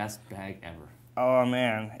your best bag ever? Oh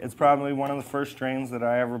man, it's probably one of the first strains that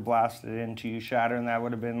I ever blasted into shatter, and that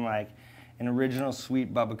would have been like an original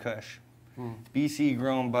sweet Bubba Kush. BC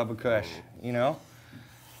grown Bubba Kush,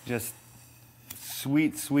 just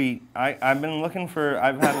Sweet, sweet. I've been looking for,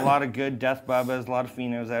 I've had a lot of good Death Bubbas, a lot of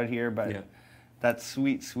Phenos out here, but Yeah. that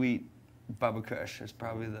sweet, sweet Bubba Kush is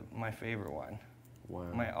probably my favorite one.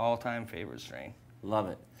 Wow. My all-time favorite strain. Love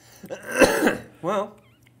it. Well,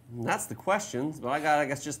 that's the questions, but I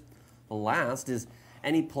guess, just the last is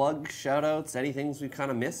any plugs, shout-outs, any things we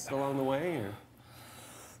kind of missed along the way? Or?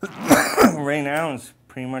 Right now, it's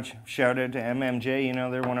pretty much shout out to MMJ. You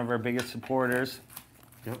know, they're one of our biggest supporters.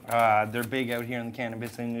 Yep. They're big out here in the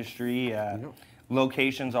cannabis industry. Yep.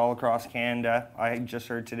 Locations all across Canada. I just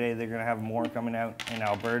heard today they're going to have more coming out in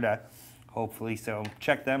Alberta, hopefully. So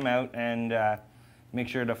check them out and make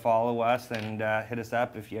sure to follow us and hit us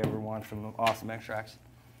up if you ever want some awesome extracts.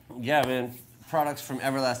 Yeah, man. Products from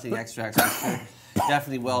Everlasting Extracts, for sure.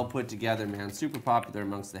 Definitely well put together, man. Super popular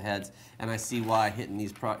amongst the heads, and I see why hitting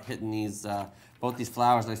both these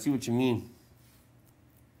flowers. And I see what you mean.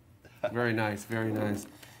 Very nice, very nice.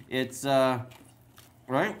 It's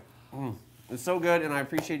right. It's so good, and I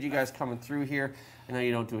appreciate you guys coming through here. I know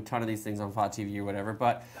you don't do a ton of these things on FOD TV or whatever,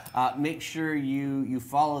 but make sure you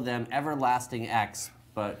follow them, Everlasting X,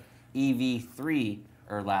 but EV3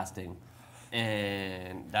 Everlasting,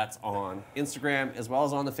 and that's on Instagram as well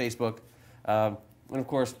as on the Facebook, and of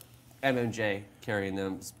course MMJ carrying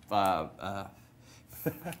them.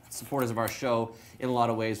 Supporters of our show in a lot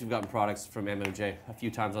of ways. We've gotten products from MMJ a few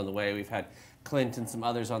times on the way. We've had Clint and some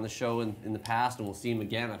others on the show in the past, and we'll see him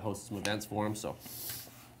again. I've hosted some events for him, so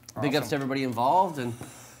big ups to everybody involved. And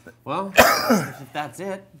well, if that's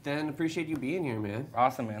it, then appreciate you being here, man.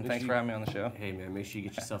 Awesome, man. Thanks for having me on the show. Hey, man, make sure you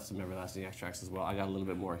get yourself some Everlasting Extracts as well. I got a little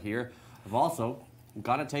bit more here. I've also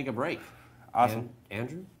got to take a break. Awesome.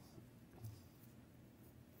 Andrew?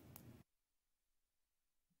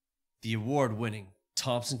 The award-winning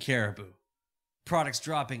Thompson Caribou. Products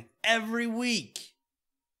dropping every week.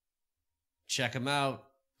 Check them out.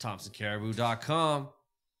 ThompsonCaribou.com.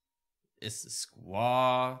 It's the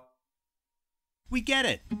squaw. We get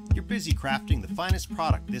it. You're busy crafting the finest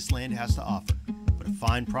product this land has to offer. But a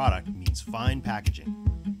fine product means fine packaging.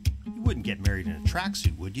 You wouldn't get married in a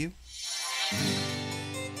tracksuit, would you?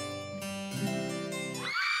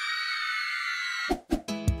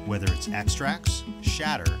 Whether it's extracts,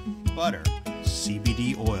 shatter, butter,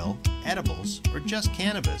 CBD oil, edibles, or just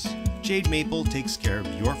cannabis, Jade Maple takes care of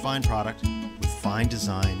your fine product with fine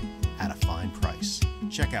design at a fine price.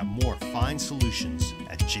 Check out more fine solutions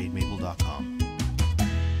at jademaple.com.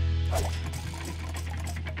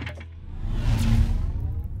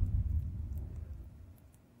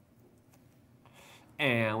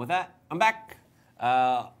 And with that, I'm back.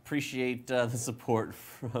 Appreciate the support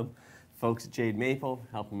from folks at Jade Maple,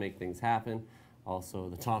 helping make things happen. Also,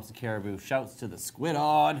 the Thompson Caribou. Shouts to the Squid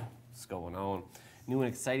Odd. What's going on? New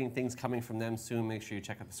and exciting things coming from them soon. Make sure you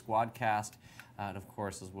check out the Squadcast. And of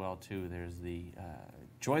course, as well, too, there's the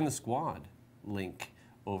Join the Squad link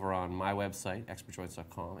over on my website,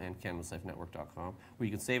 expertjoints.com, and canvaslifenetwork.com, where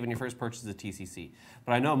you can save on your first purchase at TCC.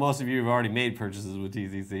 But I know most of you have already made purchases with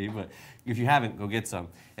TCC, but if you haven't, go get some.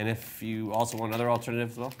 And if you also want other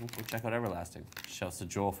alternatives, well, go check out Everlasting. Shouts to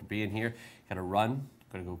Joel for being here. Got to run,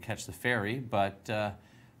 got to go catch the ferry, but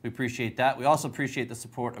we appreciate that. We also appreciate the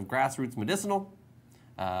support of Grassroots Medicinal,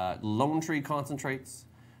 Lone Tree Concentrates,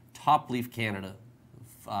 Top Leaf Canada,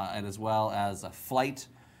 and as well as Flight,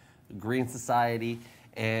 Green Society,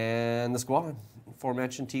 and the Squad,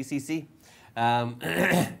 aforementioned TCC. All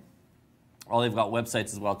they've got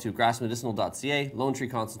websites as well too: grassmedicinal.ca,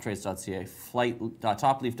 lonetreeconcentrates.ca,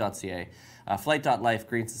 flight.topleaf.ca, flight.life,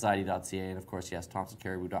 greensociety.ca, and of course, yes,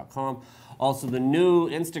 thompsoncaribou.com. Also, the new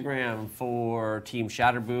Instagram for Team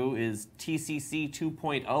Shatterboo is TCC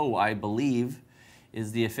 2.0, I believe,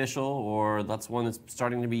 is the official, or that's one that's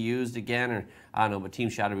starting to be used again, or I don't know, but Team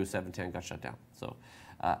Shatterboo 710 got shut down. So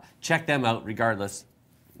check them out regardless.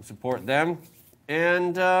 Support them.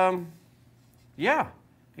 And yeah,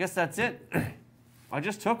 I guess that's it. I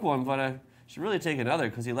just took one, but I should really take another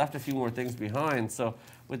because he left a few more things behind. So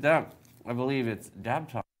with that, I believe it's dab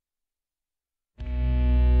time.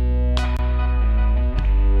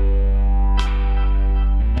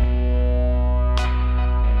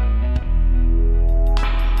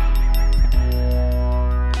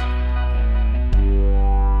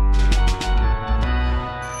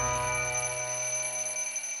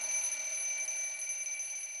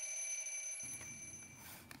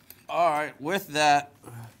 All right, with that,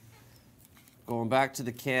 going back to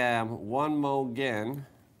the cam, one more again.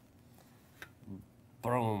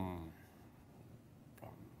 Boom.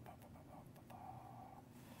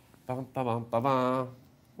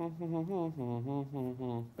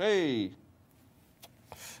 Hey.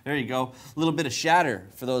 There you go. A little bit of shatter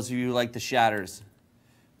for those of you who like the shatters.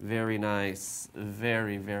 Very nice.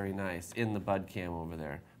 Very, very nice. In the bud cam over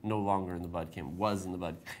there. No longer in the bud cam. Was in the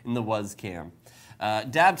was cam.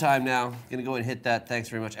 Dab time now. Gonna go and hit that. Thanks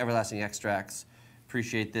very much. Everlasting Extracts.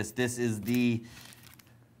 Appreciate this. This is the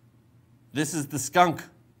skunk.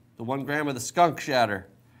 The 1 gram of the skunk shatter.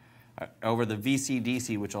 Over the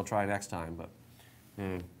VCDC, which I'll try next time. But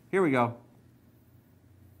here we go.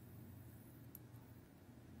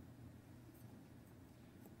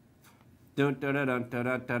 Dun, dun, dun, dun, dun,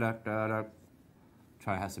 dun, dun, dun, dun.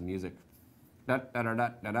 Try to have some music. Dun, dun, dun,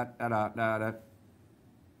 dun, dun, dun, dun, dun.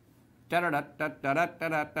 Dun, dun, dun, dun, dun, dun,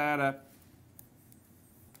 dun, dun.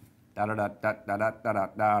 Dun, dun, dun, dun, dun, dun, dun,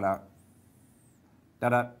 dun, dun. Dun,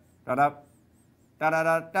 dun, dun, dun. Dun, dun,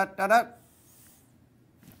 dun, dun, dun, dun.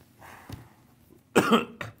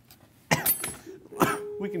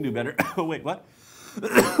 We can do better. Oh, wait, what?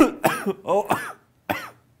 Oh.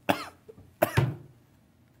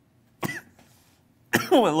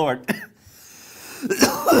 Oh, my Lord.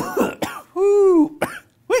 Woo.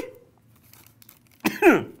 Whee.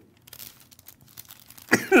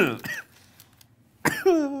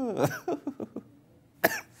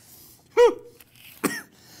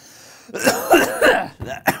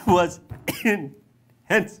 That was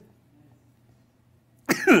intense.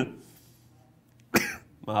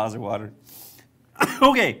 My eyes are watering.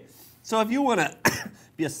 Okay, so if you want to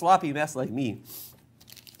be a sloppy mess like me,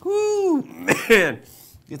 whoo, man,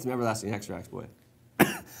 get some Everlasting Extracts, boy.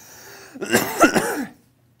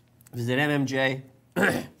 Visit MMJ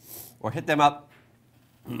or hit them up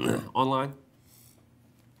online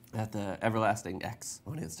at the Everlasting X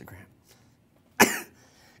on Instagram.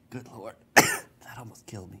 Good Lord, that almost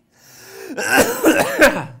killed me.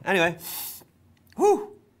 Anyway,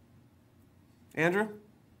 whoo, Andrew,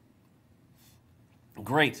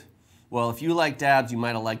 great. Well, if you like dabs, you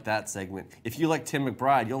might have liked that segment. If you like Tim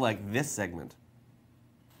McBride, you'll like this segment.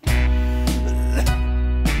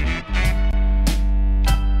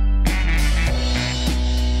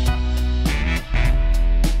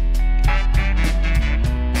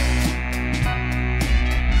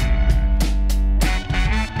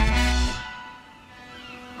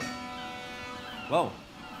 Whoa.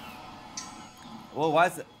 Whoa, why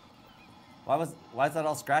is that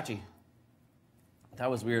all scratchy? That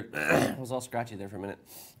was weird. It was all scratchy there for a minute.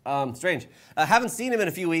 Strange. I haven't seen him in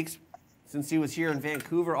a few weeks since he was here in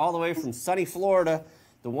Vancouver, all the way from sunny Florida.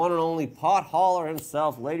 The one and only pot hauler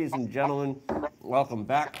himself. Ladies and gentlemen, welcome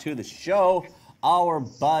back to the show, our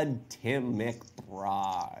bud Tim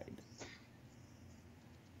McBride.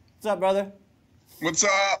 What's up, brother? What's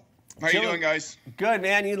up? How you doing, guys? Good,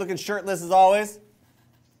 man. You looking shirtless as always?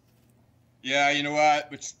 Yeah, you know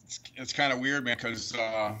what? It's kind of weird, man, because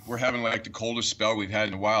we're having like the coldest spell we've had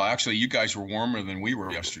in a while. Actually, you guys were warmer than we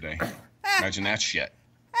were yesterday. Imagine that shit.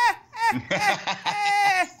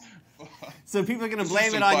 So people are going to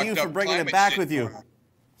blame it on you for bringing it back with you.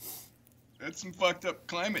 That's some fucked up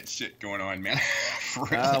climate shit going on, man.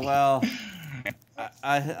 Well,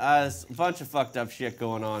 a bunch of fucked up shit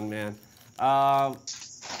going on, man.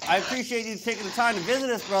 I appreciate you taking the time to visit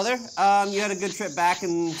us, brother. You had a good trip back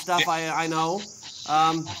and stuff, I know.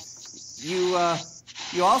 You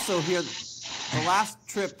also here, the last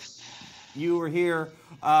trip you were here,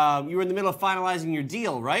 you were in the middle of finalizing your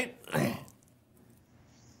deal, right?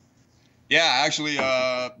 Yeah, actually,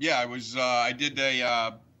 I was. I did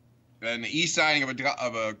an e-signing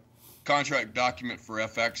of a contract document for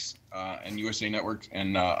FX and USA Network,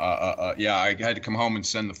 and yeah, I had to come home and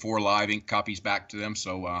send the 4 live ink copies back to them.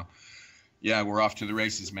 So, yeah, we're off to the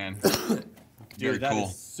races, man. Very Dude, that cool.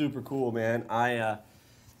 is super cool, man. I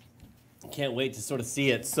can't wait to sort of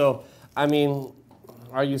see it. So, I mean,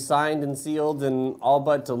 are you signed and sealed and all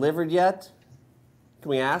but delivered yet? Can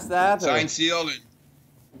we ask that? Signed, sealed,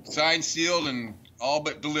 and all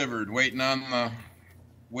but delivered. Waiting on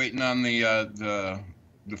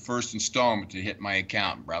the first installment to hit my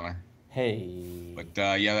account, brother. Hey. But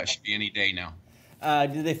yeah, that should be any day now.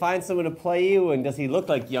 Did they find someone to play you, and does he look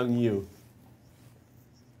like young you?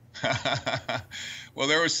 Well,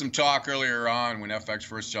 there was some talk earlier on when FX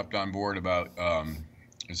first jumped on board about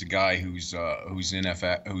there's a guy who's in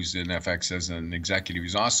FX as an executive.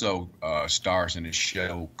 He's also stars in a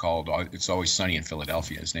show called It's Always Sunny in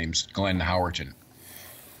Philadelphia. His name's Glenn Howerton.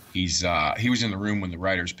 He was in the room when the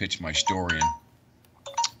writers pitched my story, and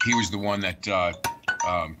he was the one that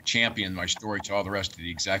championed my story to all the rest of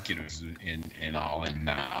the executives and all. And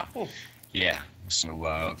yeah,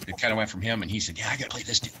 so it kind of went from him, and he said, "Yeah, I got to play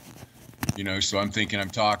this dude." You know, so I'm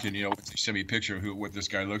talking, you know, they sent me a picture of what this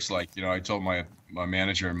guy looks like. You know, I told my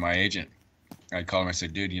manager and my agent, I called him. I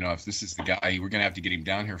said, dude, if this is the guy, we're gonna have to get him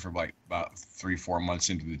down here for like about 3-4 months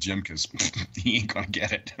into the gym because he ain't gonna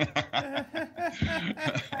get it.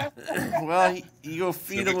 Well, you go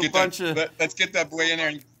feed him a bunch of. Let's get that boy in there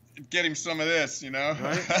and get him some of this,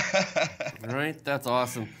 Right. Right. That's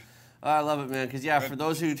awesome. I love it, man. Because for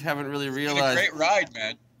those who haven't really realized, it's a great ride,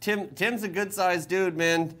 man. Tim's a good sized dude,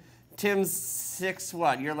 man. Tim's 6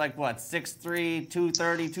 what? You're like what? 6'3",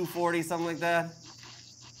 230, 240, something like that.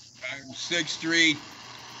 I'm 6'3",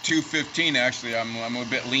 215. Actually, I'm a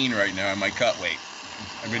bit lean right now in my cut weight.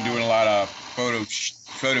 I've been doing a lot of photo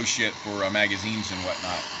shit for magazines and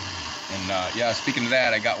whatnot. And speaking of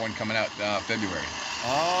that, I got one coming out February.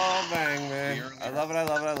 Oh, bang, man. I love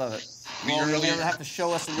it. Well, you'll have to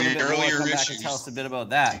show us a little bit more. Come back and tell us a bit about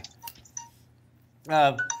that.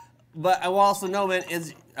 But I will also know, man,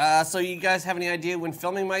 so you guys have any idea when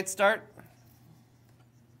filming might start?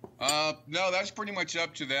 No, that's pretty much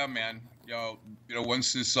up to them, man.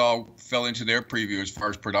 Once this all fell into their preview as far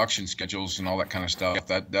as production schedules and all that kind of stuff,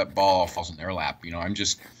 that ball falls in their lap.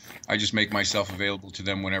 I just make myself available to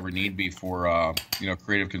them whenever need be for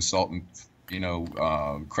creative consultant,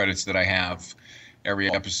 credits that I have.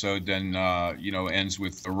 Every episode then ends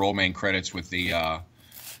with the roll main credits with the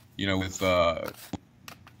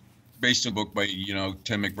based on a book by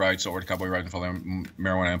Tim McBride, Saltwater Cowboy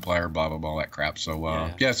Marijuana Empire, blah blah blah, all that crap.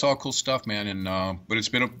 So it's all cool stuff, man. And but it's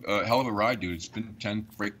been a hell of a ride, dude. It's been 10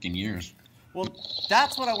 freaking years. Well,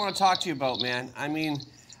 that's what I want to talk to you about, man. I mean,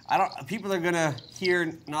 people are gonna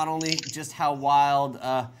hear not only just how wild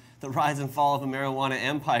the rise and fall of a marijuana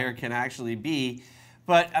empire can actually be,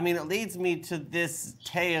 but I mean, it leads me to this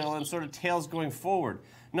tale and sort of tales going forward.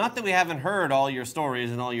 Not that we haven't heard all your stories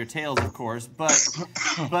and all your tales, of course,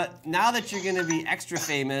 but now that you're going to be extra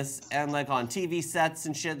famous and like on TV sets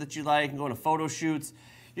and shit that you like and going to photo shoots,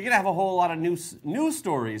 you're going to have a whole lot of new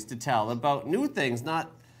stories to tell about new things. Not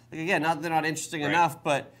that they're not interesting enough,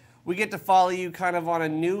 but we get to follow you kind of on a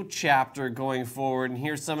new chapter going forward and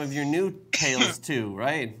hear some of your new tales too,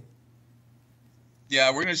 right? Yeah,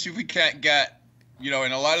 we're going to see if we can't get,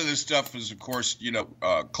 and a lot of this stuff is, of course,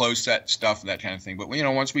 closed set stuff and that kind of thing. But,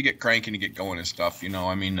 once we get cranking and get going and stuff,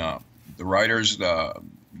 the writers, the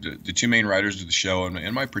two main writers of the show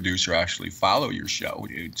and my producer actually follow your show,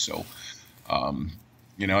 dude. So, and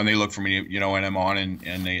they look for me, when I'm on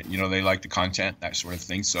and they, they like the content, that sort of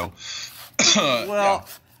thing. So, well,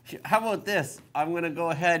 how about this? I'm going to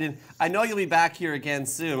go ahead and I know you'll be back here again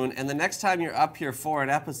soon. And the next time you're up here for an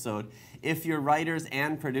episode, if your writers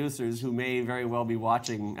and producers, who may very well be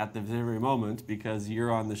watching at the very moment because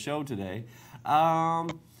you're on the show today,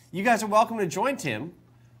 you guys are welcome to join Tim.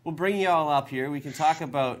 We'll bring you all up here. We can talk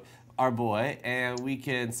about our boy, and we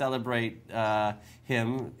can celebrate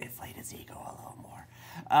him, inflate his ego a little more,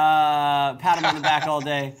 pat him on the back all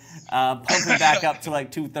day, pump him back up to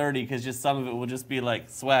like 230 because just some of it will just be like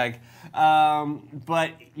swag.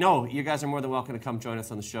 But no, you guys are more than welcome to come join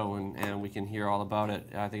us on the show and we can hear all about it.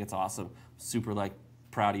 I think it's awesome. Super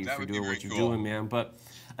proud of you for doing what you're doing, man. But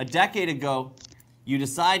a decade ago, you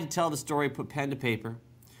decided to tell the story, put pen to paper.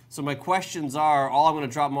 So my questions are, I'm going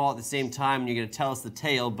to drop them all at the same time and you're going to tell us the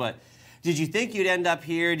tale, but did you think you'd end up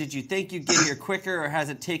here? Did you think you'd get here quicker, or has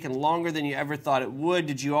it taken longer than you ever thought it would?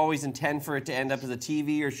 Did you always intend for it to end up as a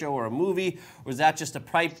TV or show or a movie? Or was that just a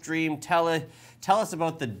pipe dream? Tell us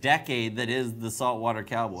about the decade that is the Saltwater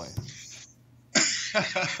Cowboy.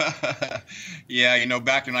 Yeah,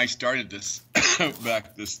 back when I started this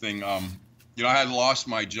thing, I had lost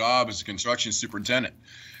my job as a construction superintendent,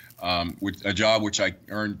 a job which I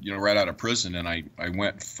earned, right out of prison. And I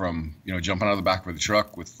went from, jumping out of the back of the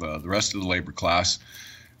truck with the rest of the labor class,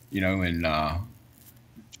 and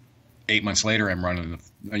 8 months later, I'm running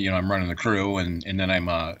the crew, and then I'm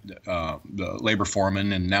the labor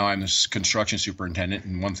foreman, and now I'm this construction superintendent,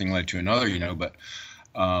 and one thing led to another, but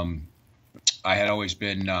I had always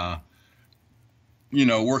been,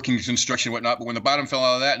 working construction and whatnot, but when the bottom fell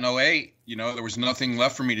out of that in 2008, there was nothing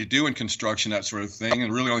left for me to do in construction, that sort of thing,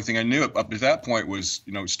 and really the only thing I knew up to that point was,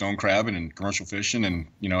 stone crabbing and commercial fishing, and,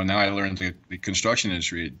 now I learned the construction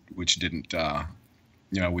industry, which didn't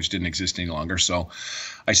exist any longer. So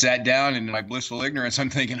I sat down, and in my blissful ignorance, I'm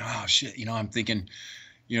thinking, oh shit, I'm thinking,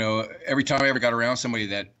 every time I ever got around somebody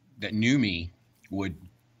that knew me would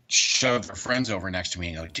shove their friends over next to me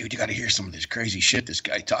and go, dude, you got to hear some of this crazy shit this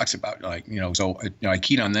guy talks about. So I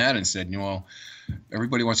keyed on that and said, well,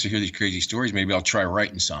 everybody wants to hear these crazy stories. Maybe I'll try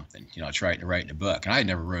writing something, I'll try writing a book. And I had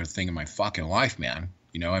never wrote a thing in my fucking life, man.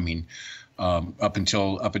 Up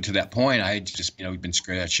until that point, I had just, been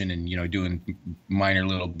scratching and, doing minor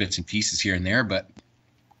little bits and pieces here and there. But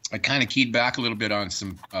I kind of keyed back a little bit on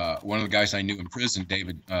some one of the guys I knew in prison,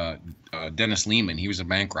 Dennis Lehman. He was a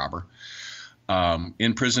bank robber.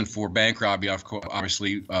 In prison for bank robbery,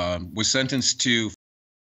 obviously, was sentenced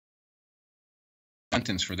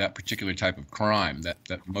for that particular type of crime, that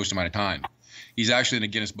most amount of time. He's actually in the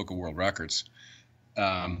Guinness Book of World Records.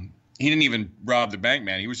 He didn't even rob the bank,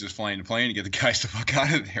 man. He was just flying the plane to get the guys the fuck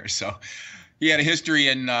out of there. So he had a history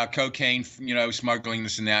in cocaine, smuggling,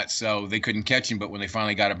 this and that. So they couldn't catch him. But when they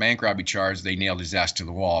finally got a bank robbery charge, they nailed his ass to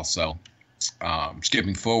the wall. So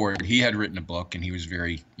skipping forward, he had written a book, and he was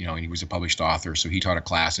very, he was a published author. So he taught a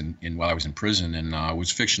class while I was in prison, and it was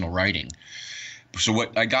fictional writing. So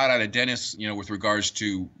what I got out of Dennis, with regards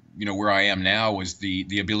to, where I am now, was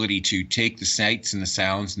the ability to take the sights and the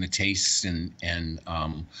sounds and the tastes and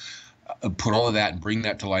put all of that and bring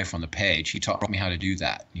that to life on the page. He taught me how to do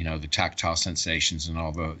that, the tactile sensations and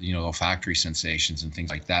all the, olfactory sensations and things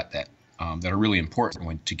like that are really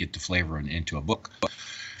important to get the flavor into a book.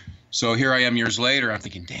 So here I am years later. I'm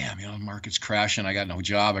thinking, damn, the market's crashing. I got no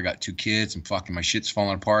job. I got 2 kids, and fucking my shit's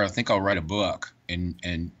falling apart. I think I'll write a book and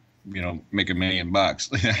make $1 million.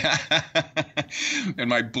 And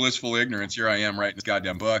my blissful ignorance, here I am writing this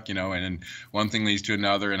goddamn book, and then one thing leads to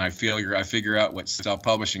another, and I figure out what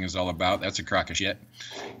self-publishing is all about. That's a crock of shit.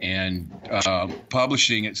 And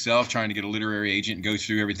publishing itself, trying to get a literary agent and go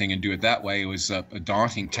through everything and do it that way, was a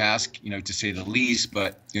daunting task, to say the least.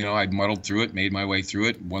 But I muddled through it, made my way through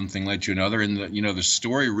it. One thing led to another, and the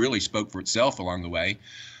story really spoke for itself along the way.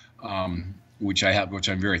 Which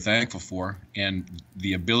I'm very thankful for, and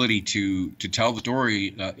the ability to tell the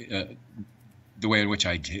story the way in which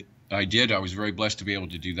I did. I was very blessed to be able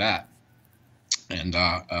to do that, and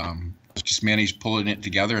just managed pulling it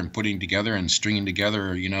together and putting together and stringing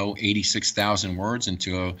together, 86,000 words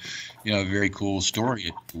into a very cool story.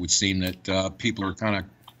 It would seem that people are kind of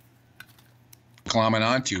climbing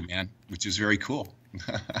onto, man, which is very cool.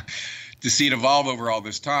 To see it evolve over all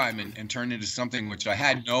this time and turn into something which I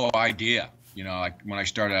had no idea. Like when I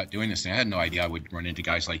started out doing this thing, I had no idea I would run into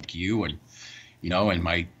guys like you, and and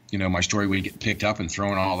my story would get picked up and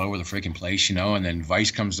thrown all over the freaking place, and then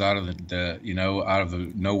Vice comes out of out of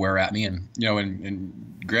the nowhere at me, and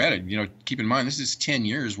and granted, keep in mind, this is 10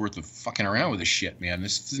 years worth of fucking around with this shit, man.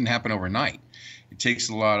 This doesn't happen overnight. It takes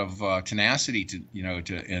a lot of tenacity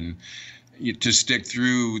to stick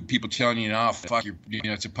through people telling you, oh, fuck,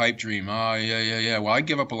 it's a pipe dream. Oh, yeah. Well, I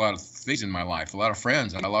give up a lot of things in my life, a lot of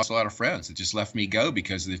friends. I lost a lot of friends that just left me go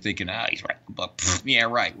because they're thinking, he's right. But, yeah,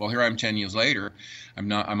 right. Well, here I am 10 years later.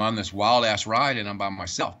 I'm on this wild ass ride, and I'm by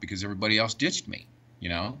myself because everybody else ditched me.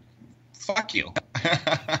 Fuck you.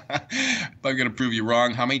 If I'm gonna prove you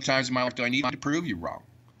wrong, how many times in my life do I need to prove you wrong?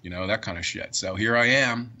 That kind of shit. So here I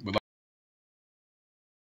am with.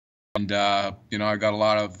 And, I got a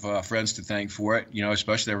lot of friends to thank for it,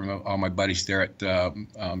 especially all my buddies there at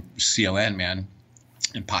CLN, man,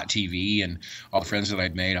 and Pot TV, and all the friends that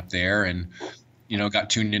I'd made up there. And, got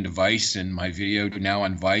tuned into Vice, and my video now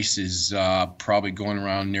on Vice is probably going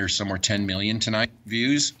around near somewhere 10 million tonight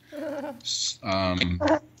views.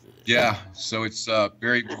 Yeah, so it's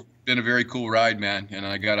been a very cool ride, man. And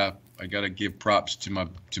I gotta give props to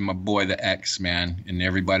my boy, the X, man, and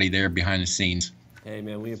everybody there behind the scenes. Hey,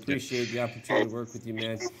 man, we appreciate the opportunity to work with you,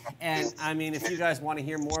 man. And, if you guys want to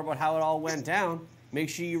hear more about how it all went down, make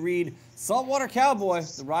sure you read Saltwater Cowboy,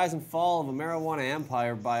 The Rise and Fall of a Marijuana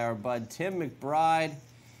Empire by our bud Tim McBride.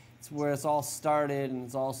 It's where it's all started, and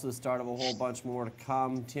it's also the start of a whole bunch more to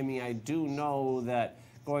come. Timmy, I do know that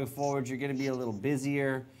going forward you're going to be a little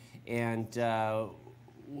busier, and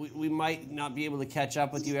we might not be able to catch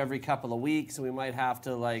up with you every couple of weeks, and we might have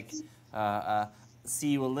to, see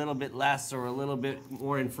you a little bit less or a little bit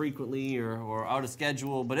more infrequently or out of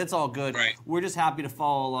schedule, but it's all good. Right. We're just happy to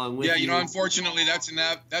follow along with you. Yeah, unfortunately, that's an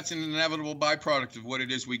inevitable byproduct of what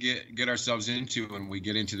it is we get ourselves into when we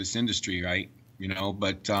get into this industry, right?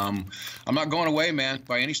 But I'm not going away, man,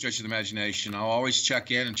 by any stretch of the imagination. I'll always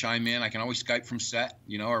check in and chime in. I can always Skype from set,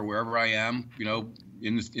 or wherever I am,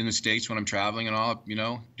 in the States when I'm traveling and all,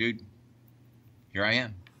 dude, here I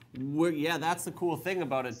am. That's the cool thing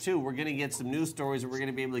about it too. We're gonna get some news stories, and we're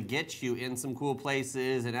gonna be able to get you in some cool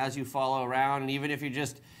places. And as you follow around, and even if you're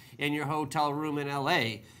just in your hotel room in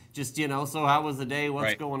LA, just so how was the day?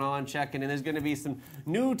 What's going on? Checking in. There's gonna be some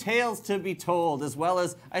new tales to be told, as well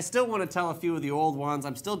as I still want to tell a few of the old ones.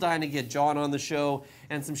 I'm still dying to get John on the show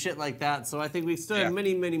and some shit like that. So I think we still have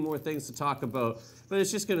many, many more things to talk about. But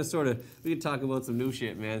it's just gonna we can talk about some new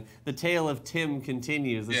shit, man. The tale of Tim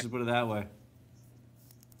continues. Let's just put it that way.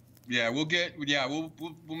 Yeah, we'll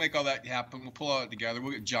make all that happen. We'll pull all it together.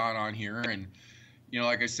 We'll get John on here, and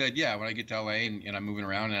like I said, yeah, when I get to LA and I'm moving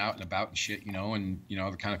around and out and about and shit, and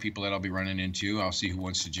the kind of people that I'll be running into, I'll see who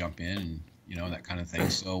wants to jump in and that kind of thing.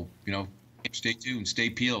 So stay tuned, stay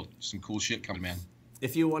peeled. Some cool shit coming, man.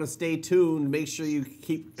 If you want to stay tuned, make sure you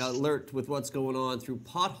keep alert with what's going on through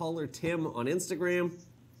Potholler Tim on Instagram,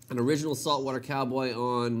 and Original Saltwater Cowboy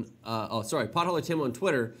on, Potholler Tim on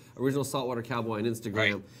Twitter, Original Saltwater Cowboy on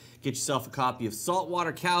Instagram. Right. Get yourself a copy of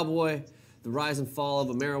Saltwater Cowboy, The Rise and Fall of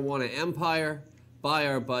a Marijuana Empire, by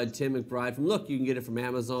our bud Tim McBride. Look, you can get it from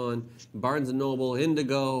Amazon, Barnes & Noble,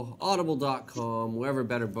 Indigo, Audible.com, wherever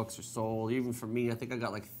better books are sold. Even for me, I think I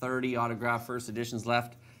got like 30 autographed first editions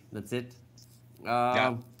left. That's it.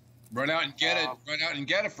 Yeah. Run out and get it. Run out and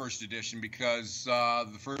get a first edition, because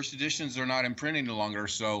the first editions are not in print any longer.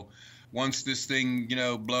 So once this thing,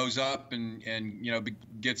 blows up and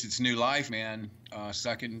gets its new life, man,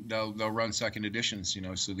 they'll run second editions.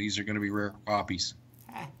 So these are going to be rare copies.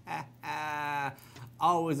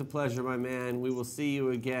 Always a pleasure, my man. We will see you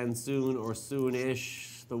again soon or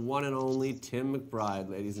soon-ish. The one and only Tim McBride,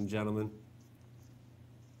 ladies and gentlemen.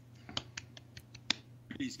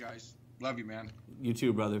 Peace, guys. Love you, man. You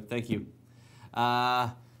too, brother. Thank you.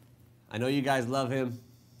 I know you guys love him.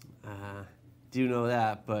 Do know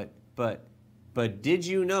that, but did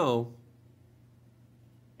you know?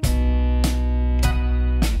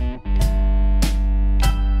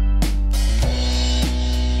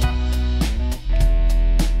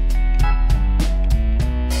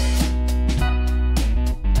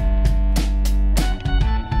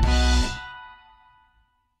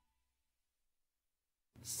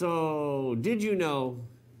 So, did you know?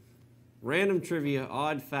 Random trivia,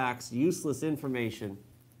 odd facts, useless information.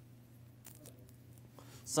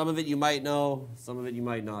 Some of it you might know, some of it you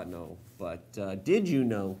might not know. But did you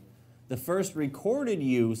know the first recorded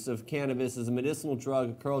use of cannabis as a medicinal drug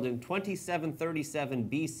occurred in 2737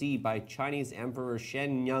 BC by Chinese Emperor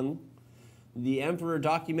Shen Yung? The emperor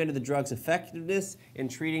documented the drug's effectiveness in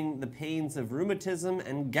treating the pains of rheumatism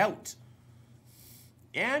and gout.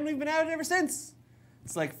 And we've been at it ever since.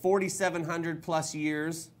 It's like 4,700 plus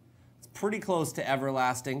years. It's pretty close to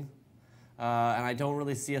everlasting. And I don't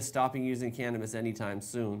really see us stopping using cannabis anytime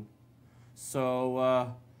soon.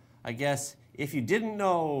 So I guess if you didn't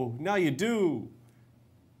know, now you do.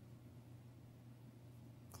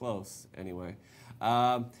 Close, anyway.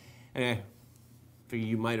 Anyway, figure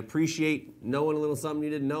you might appreciate knowing a little something you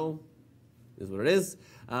didn't know. Is what it is.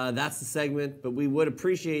 That's the segment, but we would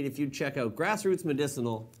appreciate if you'd check out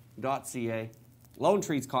grassrootsmedicinal.ca,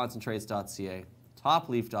 lonetreesconcentrates.ca,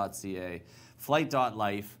 topleaf.ca,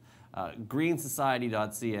 flight.life,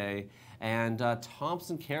 greensociety.ca, and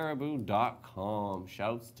thompsoncaribou.com.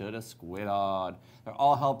 Shouts to the Squidod. They're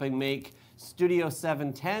all helping make Studio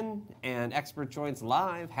 710 and Expert Joints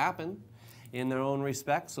Live happen in their own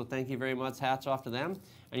respects, so thank you very much. Hats off to them.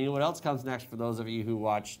 And you know what else comes next for those of you who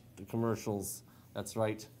watch the commercials? That's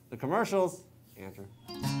right, the commercials. Andrew.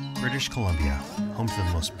 British Columbia, home to the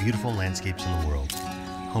most beautiful landscapes in the world.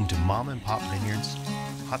 Home to mom and pop vineyards,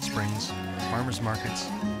 hot springs, farmers markets,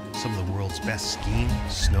 some of the world's best skiing,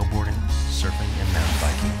 snowboarding, surfing, and mountain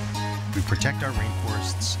biking. We protect our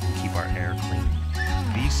rainforests and keep our air clean.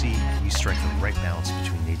 BC, we strike the right balance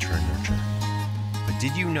between nature and nurture. But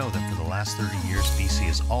did you know that for the last 30 years, BC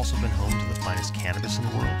has also been home to the finest cannabis in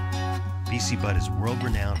the world? BC Bud is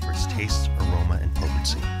world-renowned for its taste, aroma, and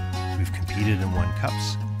potency. We've competed and won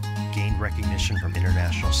cups, gained recognition from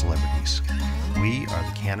international celebrities. We are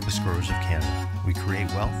the cannabis growers of Canada. We create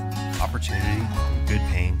wealth, opportunity, and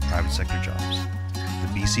good-paying private sector jobs. The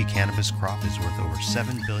BC cannabis crop is worth over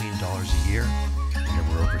 $7 billion a year, and there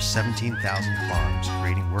were over 17,000 farms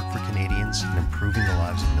creating work for Canadians and improving the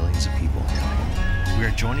lives of millions of people. We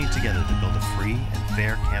are joining together to build a free and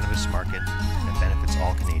fair cannabis market that benefits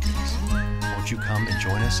all Canadians. Won't you come and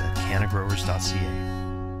join us at cannagrowers.ca?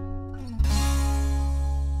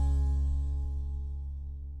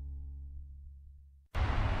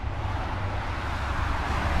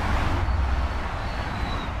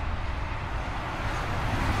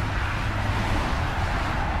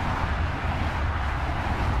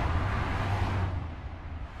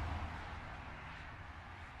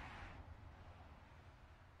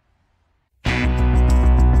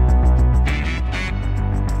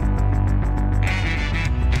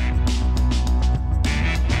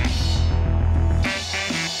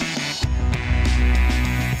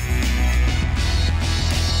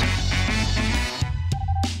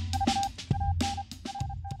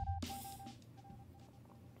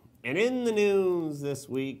 And in the news this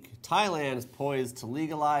week, Thailand is poised to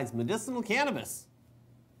legalize medicinal cannabis.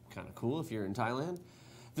 Kind of cool if you're in Thailand.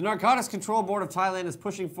 The Narcotics Control Board of Thailand is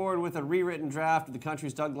pushing forward with a rewritten draft of the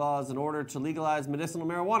country's drug laws in order to legalize medicinal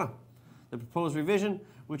marijuana. The proposed revision,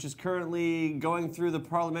 which is currently going through the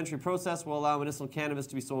parliamentary process, will allow medicinal cannabis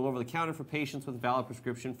to be sold over the counter for patients with a valid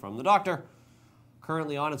prescription from the doctor.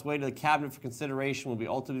 Currently on its way to the cabinet for consideration, will be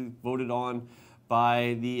ultimately voted on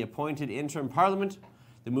by the appointed interim parliament.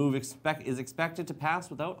 The move is expected to pass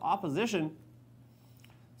without opposition.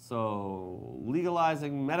 So,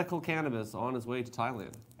 legalizing medical cannabis on its way to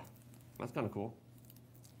Thailand. That's kind of cool.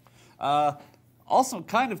 Also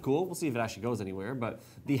kind of cool, we'll see if it actually goes anywhere, but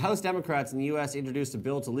the House Democrats in the U.S. introduced a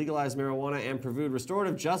bill to legalize marijuana and provide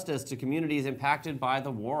restorative justice to communities impacted by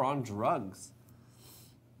the war on drugs.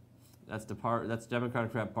 That's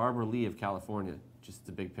Democratic Rep. Barbara Lee of California. Just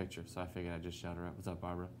the big picture, so I figured I'd just shout her out. What's up,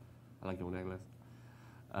 Barbara? I like your necklace.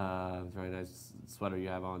 Very nice sweater you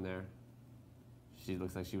have on there. She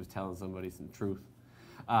looks like she was telling somebody some truth.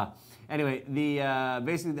 Anyway,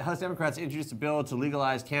 basically the House Democrats introduced a bill to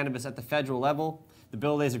legalize cannabis at the federal level. The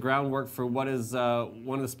bill lays a groundwork for what is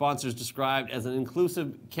one of the sponsors described as an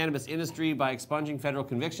inclusive cannabis industry by expunging federal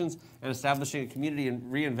convictions and establishing a community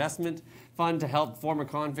reinvestment fund to help former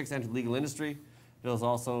convicts enter the legal industry. The bill is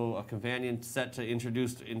also a companion set to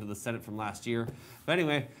introduced into the Senate from last year. But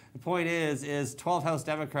anyway, the point is 12 House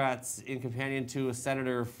Democrats in companion to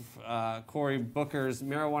Senator Cory Booker's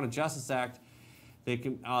Marijuana Justice Act. They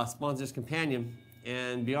can sponsor this companion,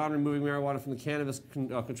 and beyond removing marijuana from the Cannabis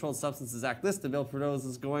Controlled Substances Act list, the bill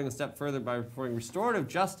proposes going a step further by restoring restorative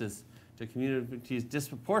justice to communities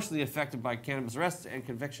disproportionately affected by cannabis arrests and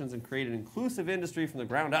convictions and create an inclusive industry from the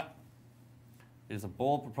ground up. It is a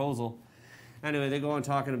bold proposal. Anyway, they go on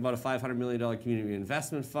talking about a $500 million community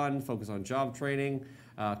investment fund, focus on job training,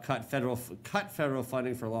 cut federal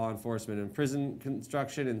funding for law enforcement and prison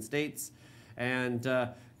construction in states, and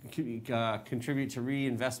contribute to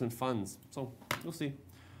reinvestment funds. So we'll see.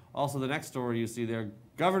 Also, the next story you see there,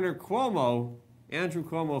 Governor Cuomo, Andrew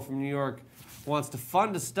Cuomo from New York, wants to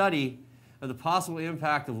fund a study of the possible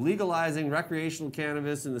impact of legalizing recreational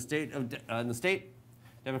cannabis in the state.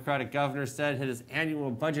 Democratic governor said in his annual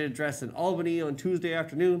budget address in Albany on Tuesday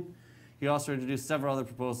afternoon. He also introduced several other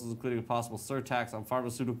proposals, including a possible surtax on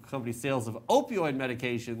pharmaceutical company sales of opioid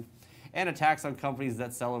medication and a tax on companies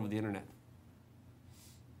that sell over the internet.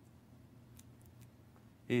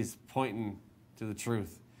 He's pointing to the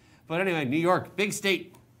truth. But anyway, New York, big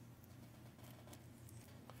state.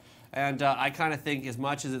 And I kind of think as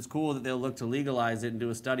much as it's cool that they'll look to legalize it and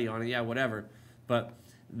do a study on it, yeah, whatever. But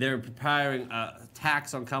they're preparing a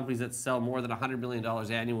tax on companies that sell more than $100 million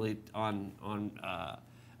annually on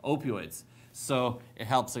opioids. So it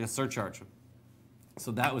helps like a surcharge.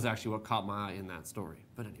 So that was actually what caught my eye in that story.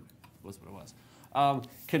 But anyway, it was what it was.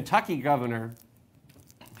 Kentucky governor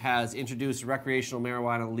has introduced a recreational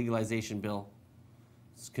marijuana legalization bill.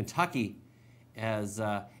 Kentucky has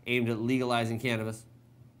aimed at legalizing cannabis.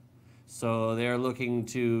 So they're looking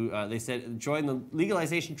to, they said, join the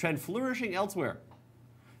legalization trend flourishing elsewhere.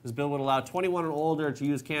 This bill would allow 21 and older to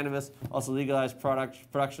use cannabis, also legalize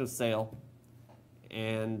production of sale,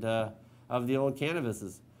 and of the old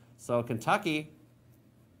cannabises. So Kentucky,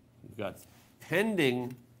 you've got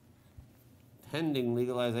pending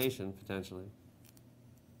legalization potentially.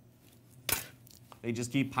 They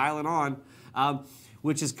just keep piling on,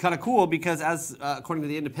 which is kind of cool because, as according to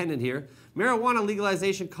the Independent here, marijuana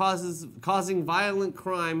legalization causing violent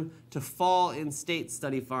crime to fall in states,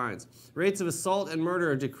 study finds. Rates of assault and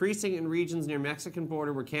murder are decreasing in regions near Mexican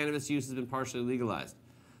border where cannabis use has been partially legalized.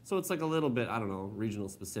 So it's like a little bit, I don't know, regional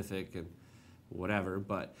specific and whatever.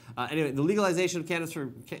 But anyway, the legalization of cannabis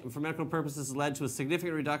for medical purposes has led to a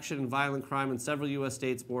significant reduction in violent crime in several U.S.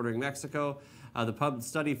 states bordering Mexico. The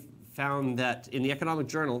study found that in the Economic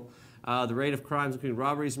Journal, the rate of crimes including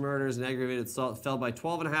robberies, murders, and aggravated assault fell by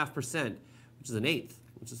 12.5%, which is an eighth,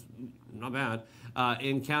 which is not bad,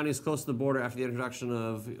 in counties close to the border after the introduction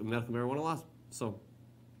of medical marijuana laws. So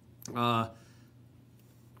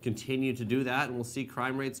continue to do that, and we'll see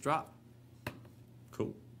crime rates drop.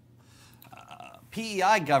 Cool.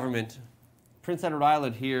 PEI government, Prince Edward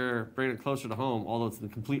Island here, bringing it closer to home, although it's the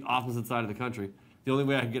complete opposite side of the country. The only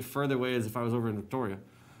way I could get further away is if I was over in Victoria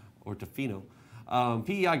or Tofino.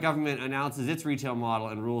 PEI government announces its retail model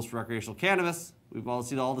and rules for recreational cannabis. We've all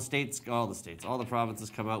seen all the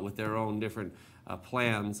provinces come out with their own different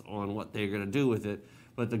plans on what they're going to do with it.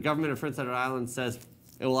 But the government of Prince Edward Island says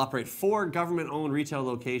it will operate 4 government-owned retail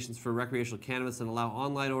locations for recreational cannabis and allow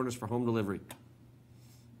online orders for home delivery.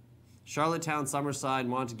 Charlottetown, Summerside,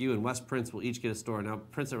 Montague, and West Prince will each get a store. Now,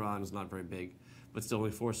 Prince Edward Island is not very big, but still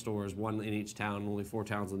only 4 stores, 1 in each town, only 4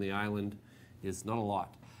 towns on the island is not a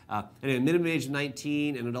lot. Anyway, minimum age of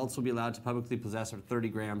 19, and adults will be allowed to publicly possess 30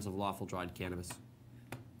 grams of lawful dried cannabis.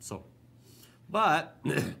 So, but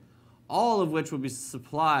all of which will be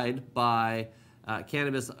supplied by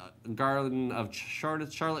Cannabis Garden of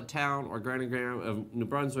Charlottetown or Granogram of New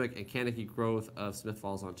Brunswick and Canopy Growth of Smith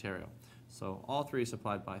Falls, Ontario. So all three are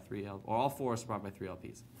supplied by or all four are supplied by 3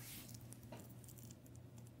 LPs.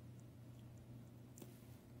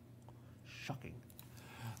 Shocking.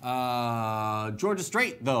 Georgia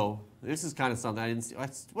Strait, though. This is kind of something I didn't see.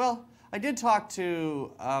 Well, I did talk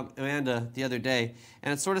to Amanda the other day,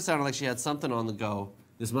 and it sort of sounded like she had something on the go.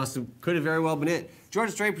 This could have very well been it.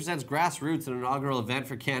 Georgia Strait presents Grassroots, an inaugural event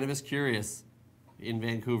for Cannabis Curious in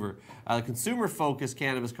Vancouver. The consumer-focused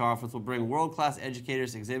cannabis conference will bring world-class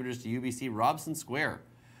educators, exhibitors to UBC Robson Square.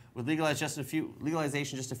 With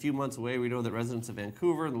legalization just a few months away, we know that residents of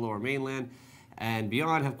Vancouver and the Lower Mainland and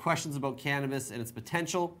beyond have questions about cannabis and its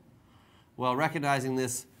potential. While recognizing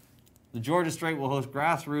this, the Georgia Strait will host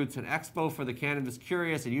Grassroots, an expo for the cannabis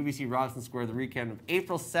curious at UBC Robson Square the weekend of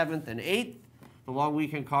April 7th and 8th. The long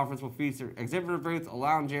weekend conference will feature exhibitor booths, a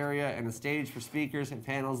lounge area, and a stage for speakers and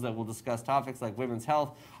panels that will discuss topics like women's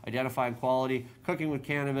health, identifying quality, cooking with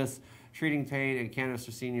cannabis, treating pain, and cannabis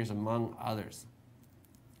for seniors, among others.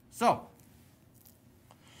 So,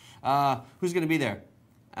 who's going to be there?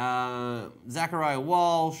 Zachariah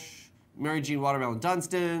Walsh, Mary Jean Watermelon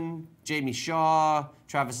Dunstan, Jamie Shaw,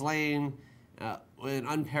 Travis Lane, with an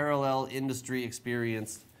unparalleled industry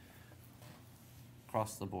experience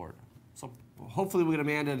across the board. So hopefully we'll get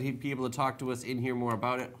Amanda to be able to talk to us in here more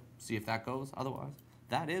about it, see if that goes. Otherwise,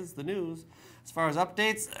 that is the news. As far as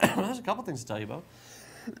updates, there's a couple things to tell you about.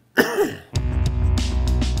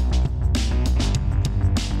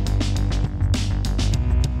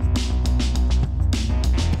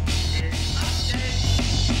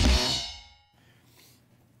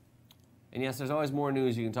 And yes, there's always more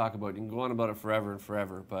news you can talk about. You can go on about it forever and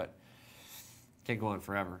forever, but can't go on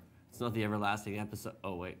forever. It's not the everlasting episode.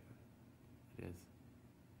 Oh, wait. It is.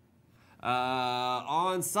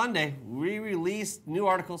 On Sunday, we released new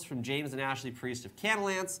articles from James and Ashley Priest of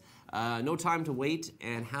Cannalance. No Time to Wait,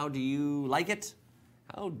 and How Do You Like It?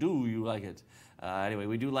 How do you like it? Anyway,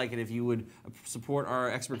 we do like it if you would support our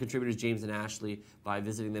expert contributors, James and Ashley, by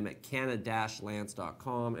visiting them at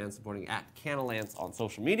canna-lance.com and supporting at Cannalance on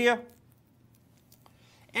social media.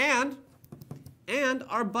 And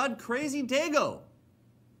our bud Crazy Dago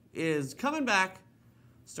is coming back.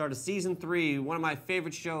 Start of season 3, one of my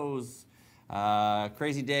favorite shows.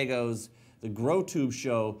 Crazy Dago's The GrowTube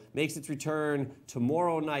Show makes its return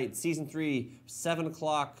tomorrow night, season 3, 7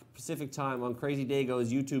 o'clock Pacific time on Crazy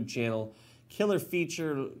Dago's YouTube channel. Killer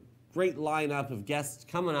feature, great lineup of guests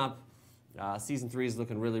coming up. Season 3 is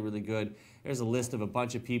looking really, really good. There's a list of a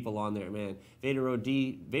bunch of people on there, man. Vader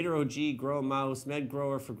OG, Grow Mouse, Med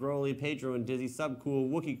Grower for Growly, Pedro and Dizzy, Subcool,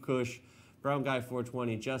 Wookie Kush, Brown Guy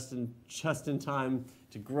 420, Just in Time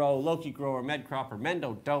to Grow, Loki Grower, Med Cropper,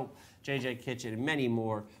 Mendo Dope, JJ Kitchen, and many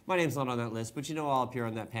more. My name's not on that list, but you know I'll appear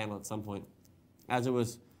on that panel at some point. As it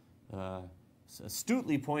was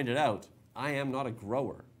astutely pointed out, I am not a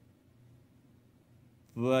grower.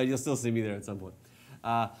 But you'll still see me there at some point.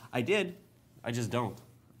 I just don't.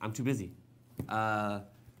 I'm too busy.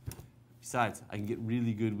 Besides, I can get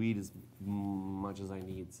really good weed as much as I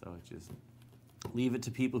need, so I just leave it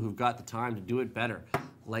to people who've got the time to do it better,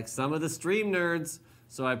 like some of the stream nerds.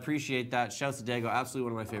 So I appreciate that. Shouts to Dago,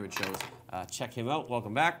 absolutely one of my favorite shows. Check him out.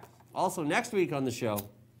 Welcome back. Also, next week on the show,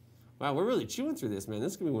 wow, we're really chewing through this, man.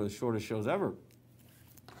 This is going to be one of the shortest shows ever.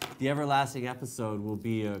 The everlasting episode will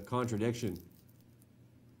be a contradiction.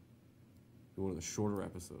 One of the shorter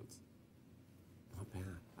episodes. Not bad.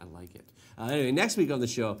 I like it. Anyway, next week on the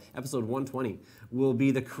show, episode 120, will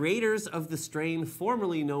be the creators of the strain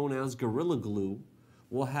formerly known as Gorilla Glue.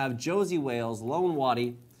 We'll have Josie Wales, Lone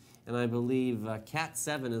Waddy, and I believe Cat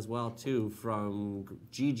 7 as well, too, from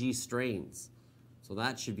GG Strains. So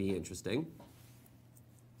that should be interesting.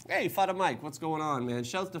 Hey, Father Mike, what's going on, man?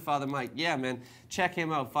 Shouts to Father Mike. Yeah, man, check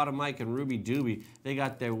him out, Father Mike and Ruby Doobie. They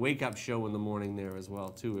got their wake-up show in the morning there as well,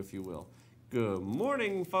 too, if you will. Good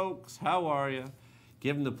morning, folks. How are you?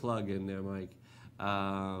 Give them the plug in there, Mike.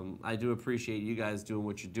 I do appreciate you guys doing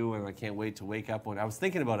what you're doing. I can't wait to wake up. I was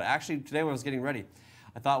thinking about it. Actually, today when I was getting ready,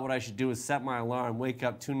 I thought what I should do is set my alarm, wake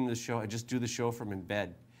up, tune into the show, and just do the show from in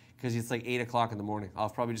bed. Because it's like 8 o'clock in the morning. I'll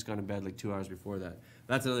probably just gone to bed like 2 hours before that.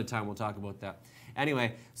 That's another time. We'll talk about that.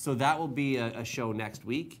 Anyway, so that will be a show next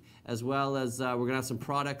week, as well as we're going to have some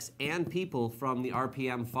products and people from the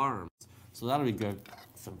RPM Farms. So that'll be good.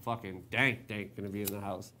 Some fucking dank going to be in the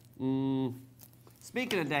house.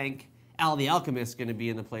 Speaking of dank, Al the Alchemist going to be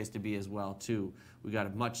in the place to be as well, too. We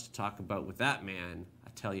got much to talk about with that man.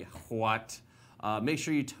 tell you what. Make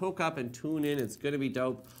sure you toke up and tune in. It's going to be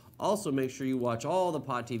dope. Also, make sure you watch all the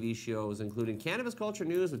Pot TV shows, including Cannabis Culture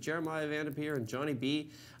News with Jeremiah Vanderpeer and Johnny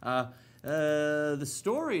B. The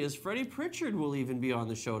story is Freddie Pritchard will even be on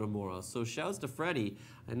the show tomorrow. So shouts to Freddie.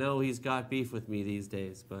 I know he's got beef with me these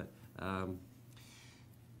days, but I'd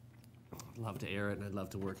love to air it and I'd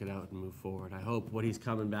love to work it out and move forward. I hope what he's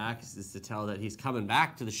coming back is to tell that he's coming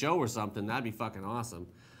back to the show or something. That'd be fucking awesome.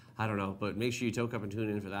 I don't know, but make sure you toke up and tune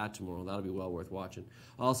in for that tomorrow. That'll be well worth watching.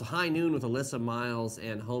 Also, High Noon with Alyssa Miles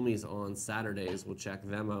and Homies on Saturdays. We'll check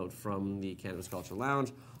them out from the Cannabis Culture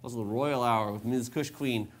Lounge. Also, the Royal Hour with Ms. Kush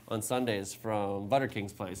Queen on Sundays from Butter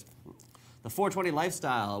King's place. The 420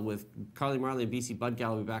 Lifestyle with Carly Marley and BC Bud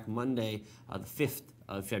Gal will be back Monday, the 5th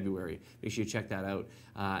of February. Make sure you check that out.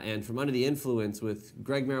 And From Under the Influence with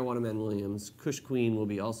Greg Marijuana Man Williams, Kush Queen will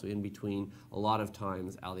be also in between a lot of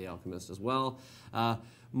times, Al the Alchemist as well.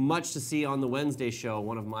 Much to see on the Wednesday show,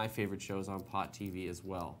 one of my favorite shows on Pot TV as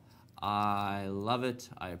well. I love it.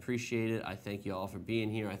 I appreciate it. I thank you all for being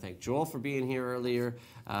here. I thank Joel for being here earlier.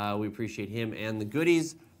 We appreciate him and the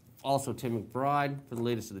goodies. Also, Tim McBride for the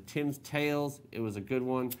latest of the Tim's Tales. It was a good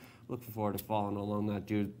one. Looking forward to following along that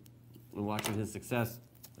dude and watching his success.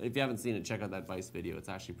 If you haven't seen it, check out that Vice video. It's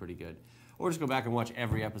actually pretty good. Or just go back and watch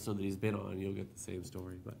every episode that he's been on, and you'll get the same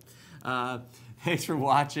story. But thanks for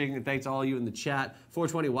watching, and thanks to all of you in the chat.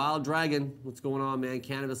 420 Wild Dragon, what's going on, man?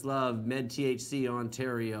 Cannabis Love, Med THC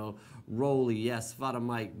Ontario, Rolly, yes, Fada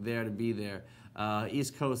Mike, there to be there.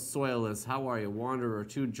 East Coast Soilless, how are you? Wanderer,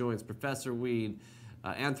 Two Joints, Professor Weed,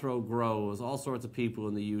 Anthro Grows, all sorts of people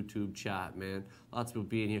in the YouTube chat, man. Lots of people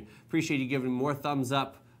being here. Appreciate you giving more thumbs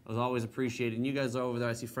up. I was always appreciated. And you guys are over there.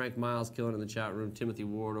 I see Frank Miles killing in the chat room, Timothy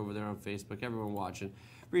Ward over there on Facebook, everyone watching.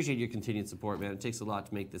 Appreciate your continued support, man. It takes a lot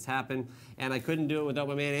to make this happen. And I couldn't do it without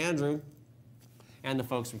my man Andrew and the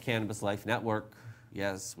folks from Cannabis Life Network.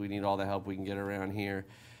 Yes, we need all the help we can get around here.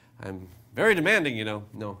 I'm very demanding, you know.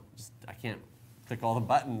 No, just I can't click all the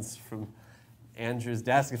buttons from Andrew's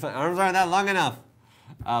desk. My arms aren't that long enough.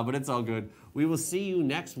 But it's all good. We will see you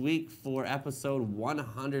next week for episode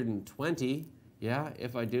 120. Yeah,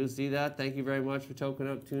 if I do see that, thank you very much for token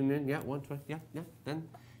up, tuning in. Yeah, 120. Yeah. Then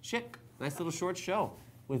shit. Nice little short show.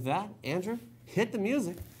 With that, Andrew, hit the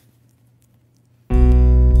music.